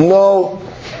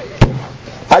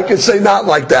 I could say not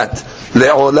like that.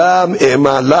 Le'olam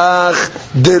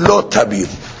emalach de lo tabir.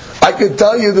 I can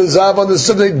tell you the Zav on the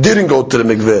 7th day didn't go to the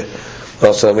mikveh.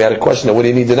 So we had a question, what do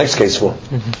you need the next case for?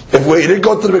 If he didn't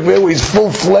go to the mikveh, he's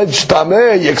full-fledged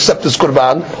tameh, you accept his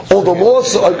qurban, all the more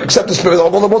so, accept his qurban,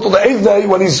 all the more till the 8th day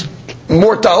when he's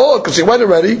more ta'or, because he went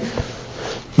already.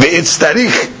 You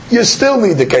still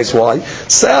need the case. Why?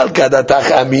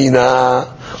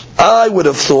 I would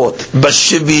have thought, on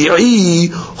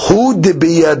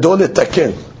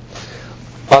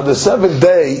the 7th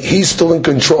day, he's still in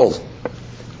control.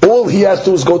 All he has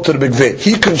to do is go to the mikveh.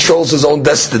 He controls his own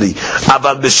destiny. It's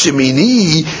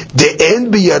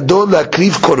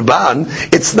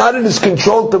not in his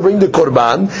control to bring the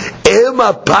korban.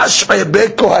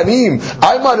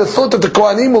 I might have thought that the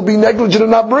kohanim will be negligent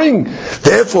and not bring.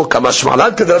 Therefore, the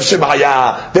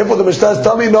Mishnah is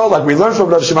telling me, no, like we learned from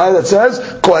Rav Shemaya that says,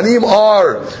 kohanim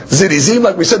are zirizim,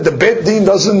 like we said, the Beit Din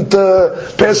doesn't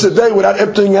pass a day without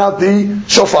emptying out the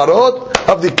shofarot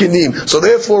of the kinim. So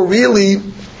therefore, really,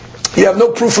 you have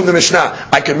no proof from the Mishnah.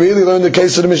 I can really learn the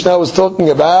case of the Mishnah was talking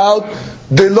about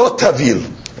the lo tavil,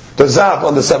 the zav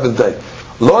on the 7th day.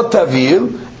 Lo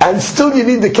tavil, and still you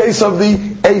need the case of the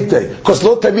 8th day. Because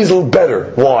lo tavil is a little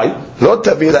better. Why? Lo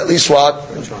tavil, at least what?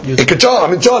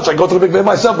 I'm in charge. I go to the mikveh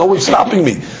myself. No one's stopping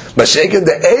me. Mashiach,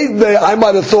 the 8th day, I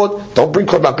might have thought, don't bring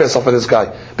korban pesach for this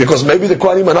guy. Because maybe the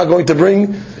kohanim are not going to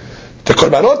bring the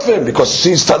korbanot for him, because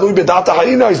he's talui b'da'at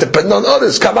ha'ina, he's dependent on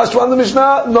others. Kamash on the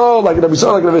Mishnah? No, like Rabbi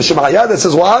Shemaya that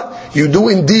says what? You do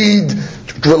indeed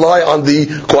rely on the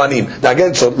kohanim. Now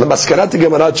again, so the maskanat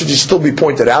Gemara should still be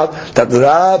pointed out that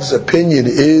Rav's opinion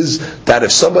is that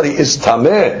if somebody is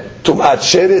tameh, tum'at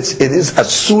sheretz, it is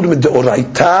asur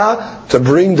mid'oraita to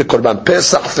bring the korban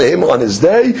pesach for him on his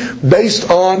day, based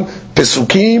on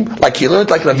pesukim, like he learned,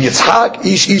 like Rabbi Yitzchak,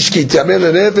 ish ki tameh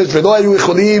lenefesh v'lo hayu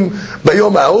yicholim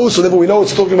b'yom ha'u. So therefore we know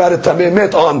it's talking about a tameh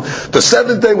met on the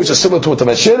 7th day, which is similar to a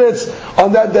tameh sheretz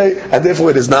on that day, and therefore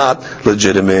it is not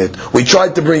legitimate. We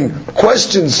tried to bring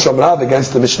questions from Rav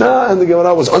against the Mishnah, and the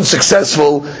Gemara was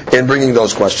unsuccessful in bringing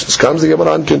those questions. Comes the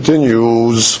Gemara and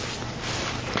continues.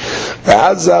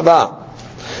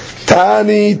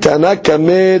 Tani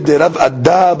Tanakame de Rav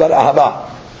Adda bar Ahava.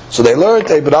 So they learned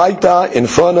a braita in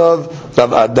front of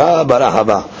Rav Adda bar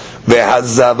Ahava.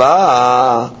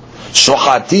 Ve'hazava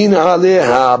shochatin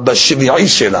aleha b'shiv'i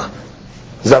shela.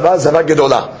 Zava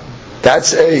gedola.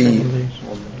 That's a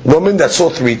woman that saw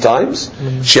 3 times.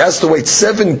 She has to wait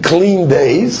 7 clean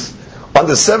days. On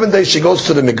the 7th day she goes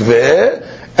to the mikveh,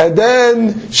 and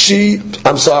then Zava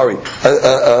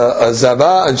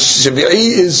and Shiv'i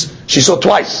is, she saw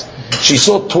twice.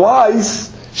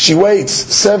 She waits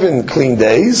 7 clean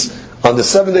days. On the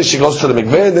 7th day she goes to the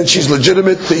mikveh, and then she's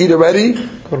legitimate to eat already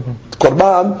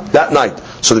korban that night.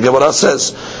 So the Gemara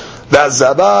says,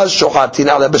 Zava shochatin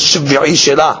ala b'shiv'i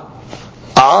shela.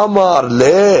 Amar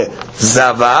le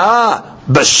Zava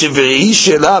b'shiv'i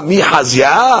shela mi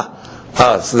hazya.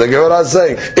 So the Gemara is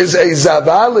saying, is a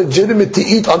Zava legitimate to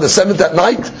eat on the 7th at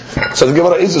night? So the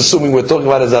Gemara is assuming we're talking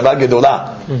about a Zava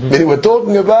gedola. Meaning we're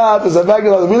talking about a Zava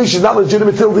gedola. Really she's not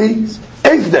legitimate till the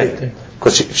 8th day.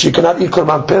 Because she cannot eat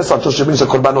korban pesach until she brings a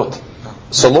korbanot.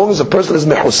 So long as a person is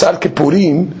mechusar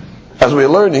kippurim, as we're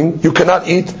learning, you cannot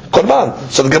eat korban.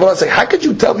 So the Gemara is saying, how could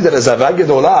you tell me that a Zava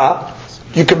gedola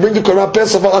you can bring the korban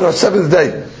pesach on her 7th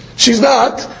day? She's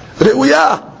not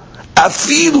re'uyah.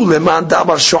 Afilu leman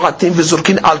damar shohatim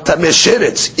v'zurkin al tameh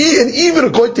sheretz. And even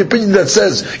according to the opinion that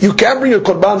says you can bring a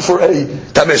korban for a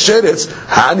tameh sheretz,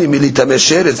 hani mili tameh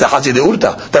sheretz dehazi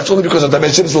deurta. That's only because a tameh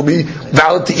sheretz will be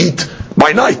valid to eat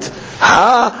by night.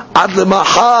 Ha ad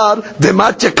lemachar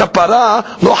dematya kapara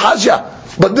lo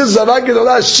hajya. But this Zava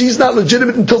gedola, she's not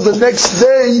legitimate until the next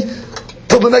day,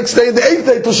 the 8th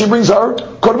day, till she brings her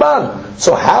korban.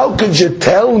 So how could you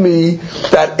tell me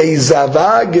that a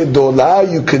Zava gedola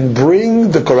you can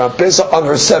bring the korban pesach on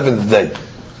her 7th day?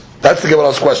 That's the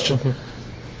Gemara's question.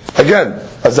 Again,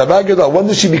 a Zava gedola, when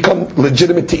does she become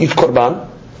legitimate to eat korban?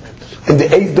 In the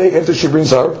 8th day after she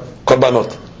brings her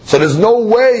korbanot. So there's no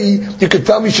way you could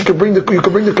tell me you could bring the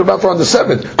korban for on the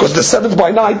 7th, because the 7th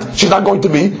by night she's not going to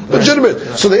be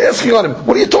legitimate. So they're asking on him,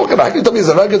 what are you talking about? How can you tell me a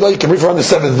Zava gedola you can bring for on the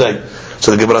 7th day?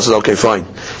 So the Gemara says, okay, fine.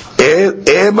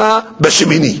 Ema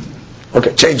b'shemini.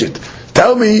 Okay, change it.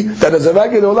 Tell me that a Zava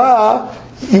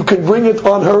gedola you can bring it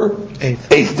on her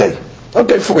 8th day.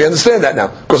 Okay, we understand that now,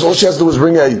 because all she has to do is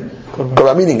bring a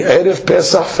Korban, meaning Erev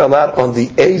Pesach fell out on the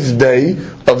 8th day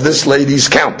of this lady's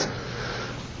count.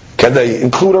 Can they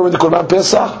include her in the Korban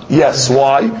Pesach? Yes.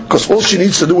 Why? Because all she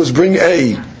needs to do is bring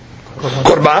a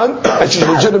Korban, and she's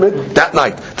legitimate that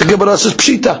night. The Gemara says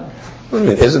Pshita.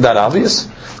 Isn't that obvious?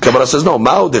 The Gemara says no.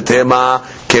 Ma'u detema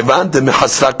kevan de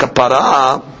mehasra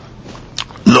kapara.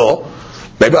 Lo.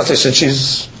 Maybe I'll say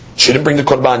since she didn't bring the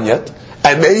Korban yet,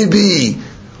 and maybe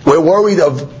we're worried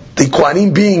of the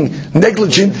Kohanim being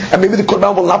negligent, and maybe the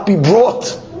Korban will not be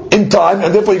brought in time,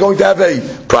 and therefore you're going to have a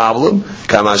problem.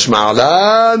 Kamash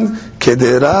ma'alan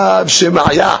kederab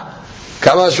shemaya.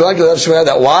 Kamash ma'alan kederab shemaya.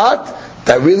 That what?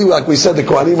 That really, like we said, the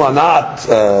Kohanim are not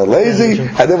lazy,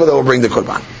 and therefore they will bring the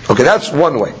Korban. Okay, that's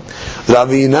one way.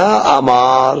 Ravina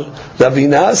Amar.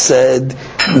 Ravina said,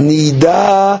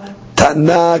 Nida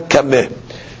Tana Kameh.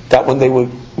 That when they were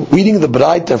reading the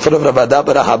Braita in front of Rav Ada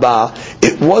bar Ahaba,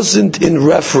 it wasn't in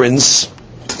reference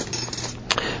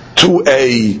to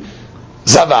a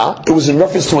Zava, it was in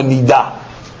reference to a Nida.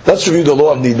 Let's review the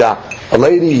law of Nida. A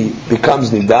lady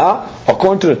becomes Nida.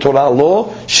 According to the Torah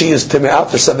law, she is Timeh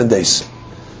for 7 days.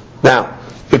 Now,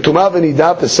 the Tumah of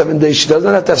Nida for 7 days, she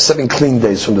doesn't have to have 7 clean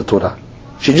days from the Torah.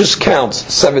 She just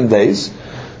counts 7 days.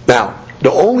 Now,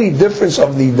 the only difference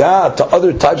of Nida to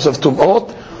other types of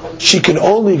Tum'ot, she can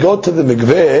only go to the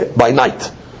mikveh by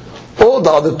night. All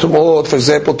the other Tum'ot, for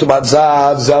example, Tumat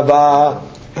Zav, Zava,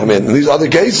 in these other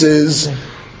cases,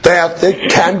 they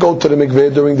can go to the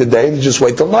mikveh during the day and just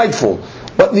wait till nightfall.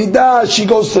 But Nida, she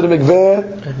goes to the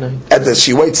mikveh and then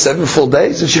she waits 7 full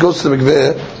days and she goes to the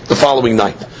mikveh the following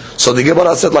night. So the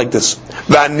Gemara said like this: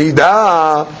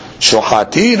 Nida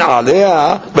shohatin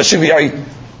alea b'shiviyai.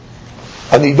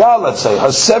 A Nida, let's say, her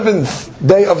 7th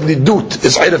day of Nidut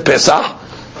is Erev Pesach.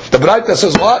 The Braita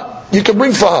says what? You can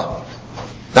bring for her.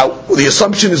 Now, the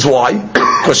assumption is why?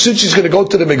 Because since she's going to go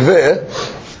to the mikveh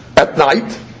at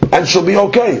night, and she'll be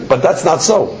okay. But that's not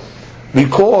so.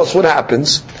 Because what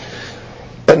happens?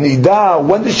 A Nida,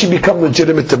 when does she become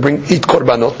legitimate to eat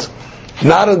korbanot?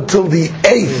 Not until the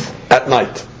 8th at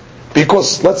night.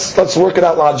 Because let's work it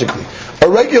out logically. A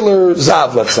regular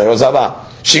Zav, let's say, or Zava,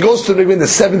 she goes to the mikveh the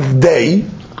 7th day,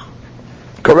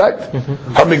 correct?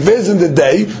 Her mikveh is in the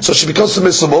day, so she becomes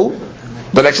permissible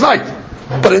the next night.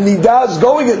 But a Nida is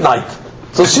going at night.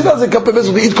 So she doesn't come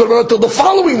permissible to eat korban until the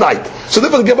following night. So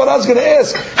therefore the Gemara is going to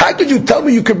ask, how could you tell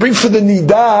me you could bring for the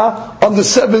Nida on the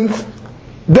 7th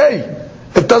day?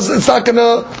 It's not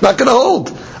gonna hold.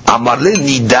 Amarle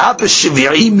Nida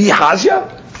b'shiv'i mi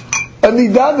hazya? A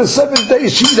Nida the 7th day,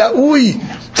 is she da'ui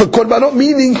for korbanot,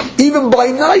 meaning even by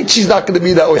night she's not going to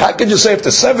be da'ui. How could you say if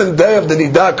the 7th day of the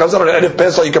Nida comes out on Erev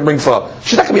Pesach you can bring for her?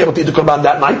 She's not going to be able to eat the korban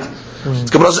that night.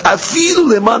 Same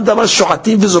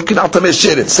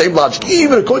logic.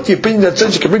 Even according to the opinion that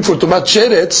says you can bring for Tumat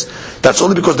Sheretz, that's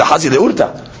only because the Hazi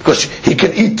le'urta. Because he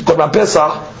can eat Korban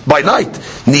Pesach by night.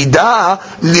 Nida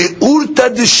le'urta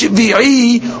de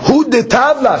shvi'i hu de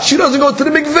tavla. She doesn't go to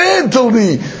the mikveh until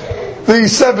the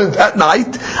 7th at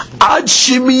night. Ad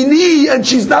shemini, and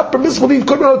she's not permissible to eat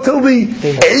Korban until the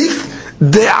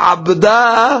 8th. De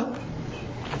abda.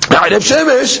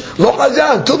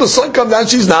 Until the sun comes down,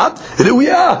 she's not. So you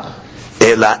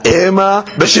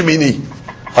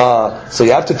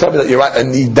have to tell me that you're right. A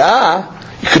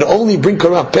Nida, you can only bring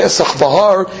Korban Pesach for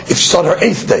her if she's on her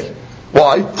 8th day.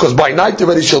 Why? Because by night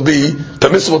already she'll be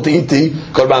permissible to eat the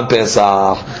Korban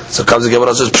Pesach. So comes the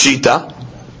Gemara says Pshita.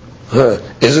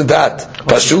 Isn't that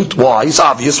Pashut? Why? It's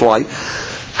obvious. Why?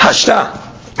 Hashta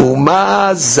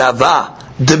Uma Zava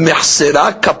de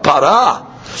Mehsera Kapara.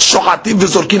 שוחטים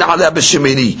וזורקים עליה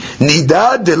בשמיני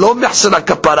נידה דלא מחסר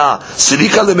הכפרה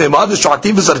סליחה לממד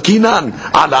ושוחטים וזורקינן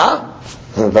עלה.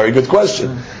 Very good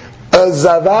question. A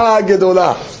zava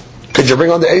gedola, could you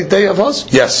bring on the 8th day of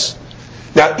us? Yes.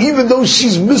 Now even though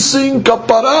she's missing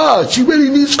kapara, she really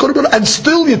needs korban, and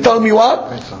still you tell me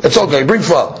what? It's okay, bring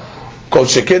for her. Called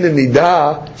shekin and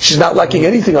nida, she's not lacking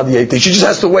anything on the 8th day, she just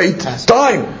has to wait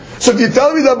time. So if you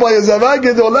tell me that by a Zavah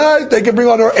Gedolah, they can bring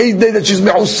on her 8th day that she's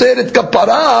Me'useret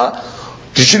Kapara,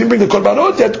 she didn't bring the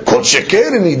Korbanot yet, Kol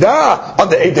Sheker and Nida, on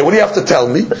the 8th day. What do you have to tell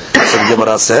me? So the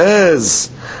Gemara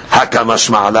says, Hakamash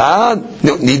Ma'alan,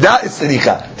 Nida is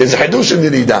Tzedika. There's a Hadush in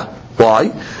the Nida.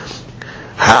 Why?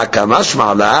 Hakamash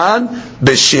Ma'alan,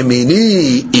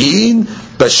 B'Shemini in,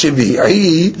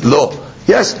 B'Shevi'i lo.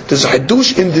 Yes, there's a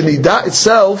Hadush in the Nida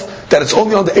itself, that it's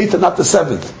only on the 8th and not the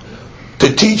 7th. To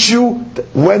teach you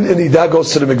when a Nida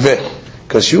goes to the mikveh.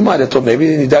 Because you might have thought maybe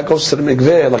the Nida goes to the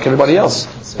mikveh like everybody else.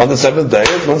 On the 7th day,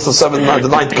 once the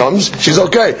 9th comes, she's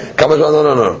okay.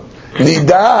 No.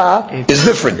 Nida is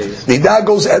different. Nida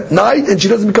goes at night and she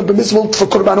doesn't become permissible for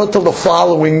korbanot till the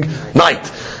following night.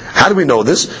 How do we know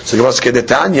this? So like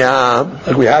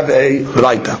we have a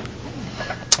Braita.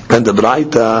 And the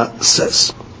Braita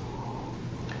says,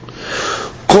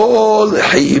 Kol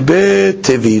hibe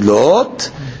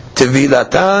tevilot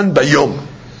tevilatan bayom.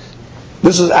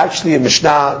 This is actually a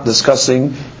Mishnah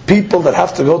discussing people that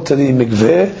have to go to the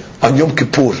mikveh on Yom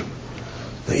Kippur.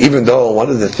 Even though one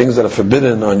of the things that are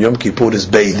forbidden on Yom Kippur is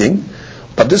bathing,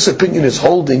 but this opinion is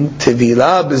holding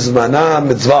tevilah bizmana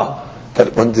mitzvah.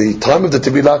 That when the time of the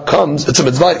tevilah comes, it's a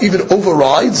mitzvah, it even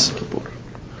overrides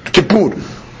Kippur.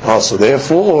 Also,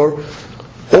 therefore,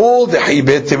 all the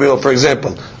hibet tevilah, for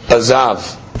example, a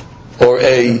zav or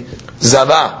a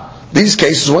zava, these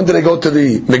cases, when do they go to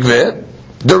the mikveh?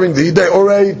 During the day, or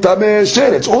a tameh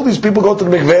sheretz. All these people go to the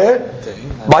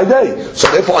mikveh by day. So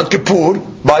therefore, on Kippur,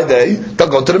 by day, they'll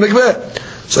go to the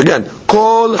mikveh. So again,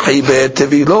 kol hibet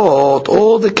tevilot,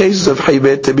 all the cases of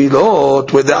hibet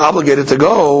tevilot, where they're obligated to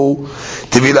go,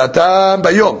 tevilatam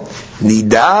bayom,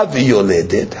 nida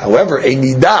v'yoledet. However, a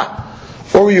nida,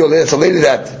 or yoledet, it's a lady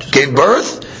that gave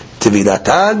birth,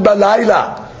 tevilatan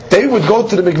balayla. They would go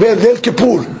to the mikveh Leil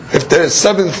Kippur, if the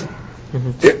 7th,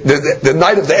 the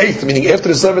night of the 8th, meaning after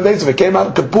the 7 days, if it came out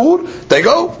of Kippur, they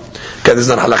go. Okay, this is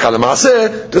not halakha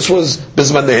l'maaseh, this was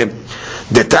bizman nehem.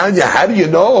 Detanya, how do you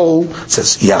know? It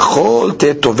says, Yachol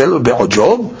te tovelu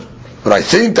be'ojob? But I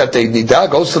think that the nida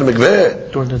goes to the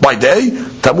mikveh by day.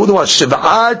 Talmud was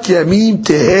shiv'at yamim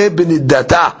teheh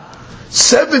b'nidata.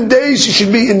 7 days she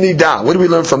should be in nida. What do we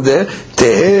learn from there?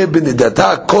 Teheh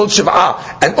b'nidata kol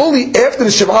shiv'ah. And only after the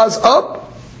shiv'ah is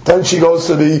up, then she goes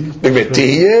to the mikveh.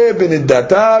 Teheh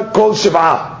b'nidata kol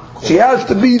shiv'ah. She has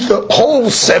to be the whole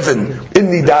 7 in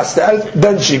nida status,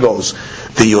 then she goes.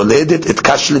 The yoledet it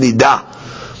kash nida.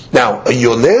 Now, a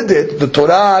yoledet, the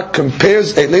Torah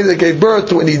compares a lady that gave birth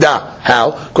to a nida.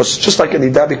 How? Because just like a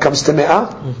nida becomes teme'ah,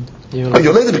 a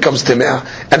yoledet becomes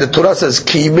teme'ah. And the Torah says,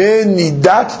 Kime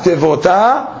nidat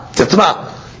tevota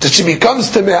tetma. That she becomes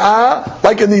teme'ah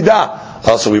like a nida.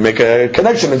 Also, we make a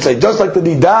connection and say, just like the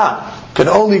nida can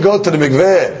only go to the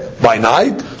mikveh by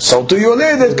night, so to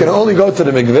yoledet can only go to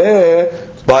the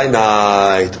mikveh by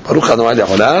night. Baruch Adonai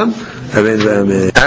Le'olam. Amen.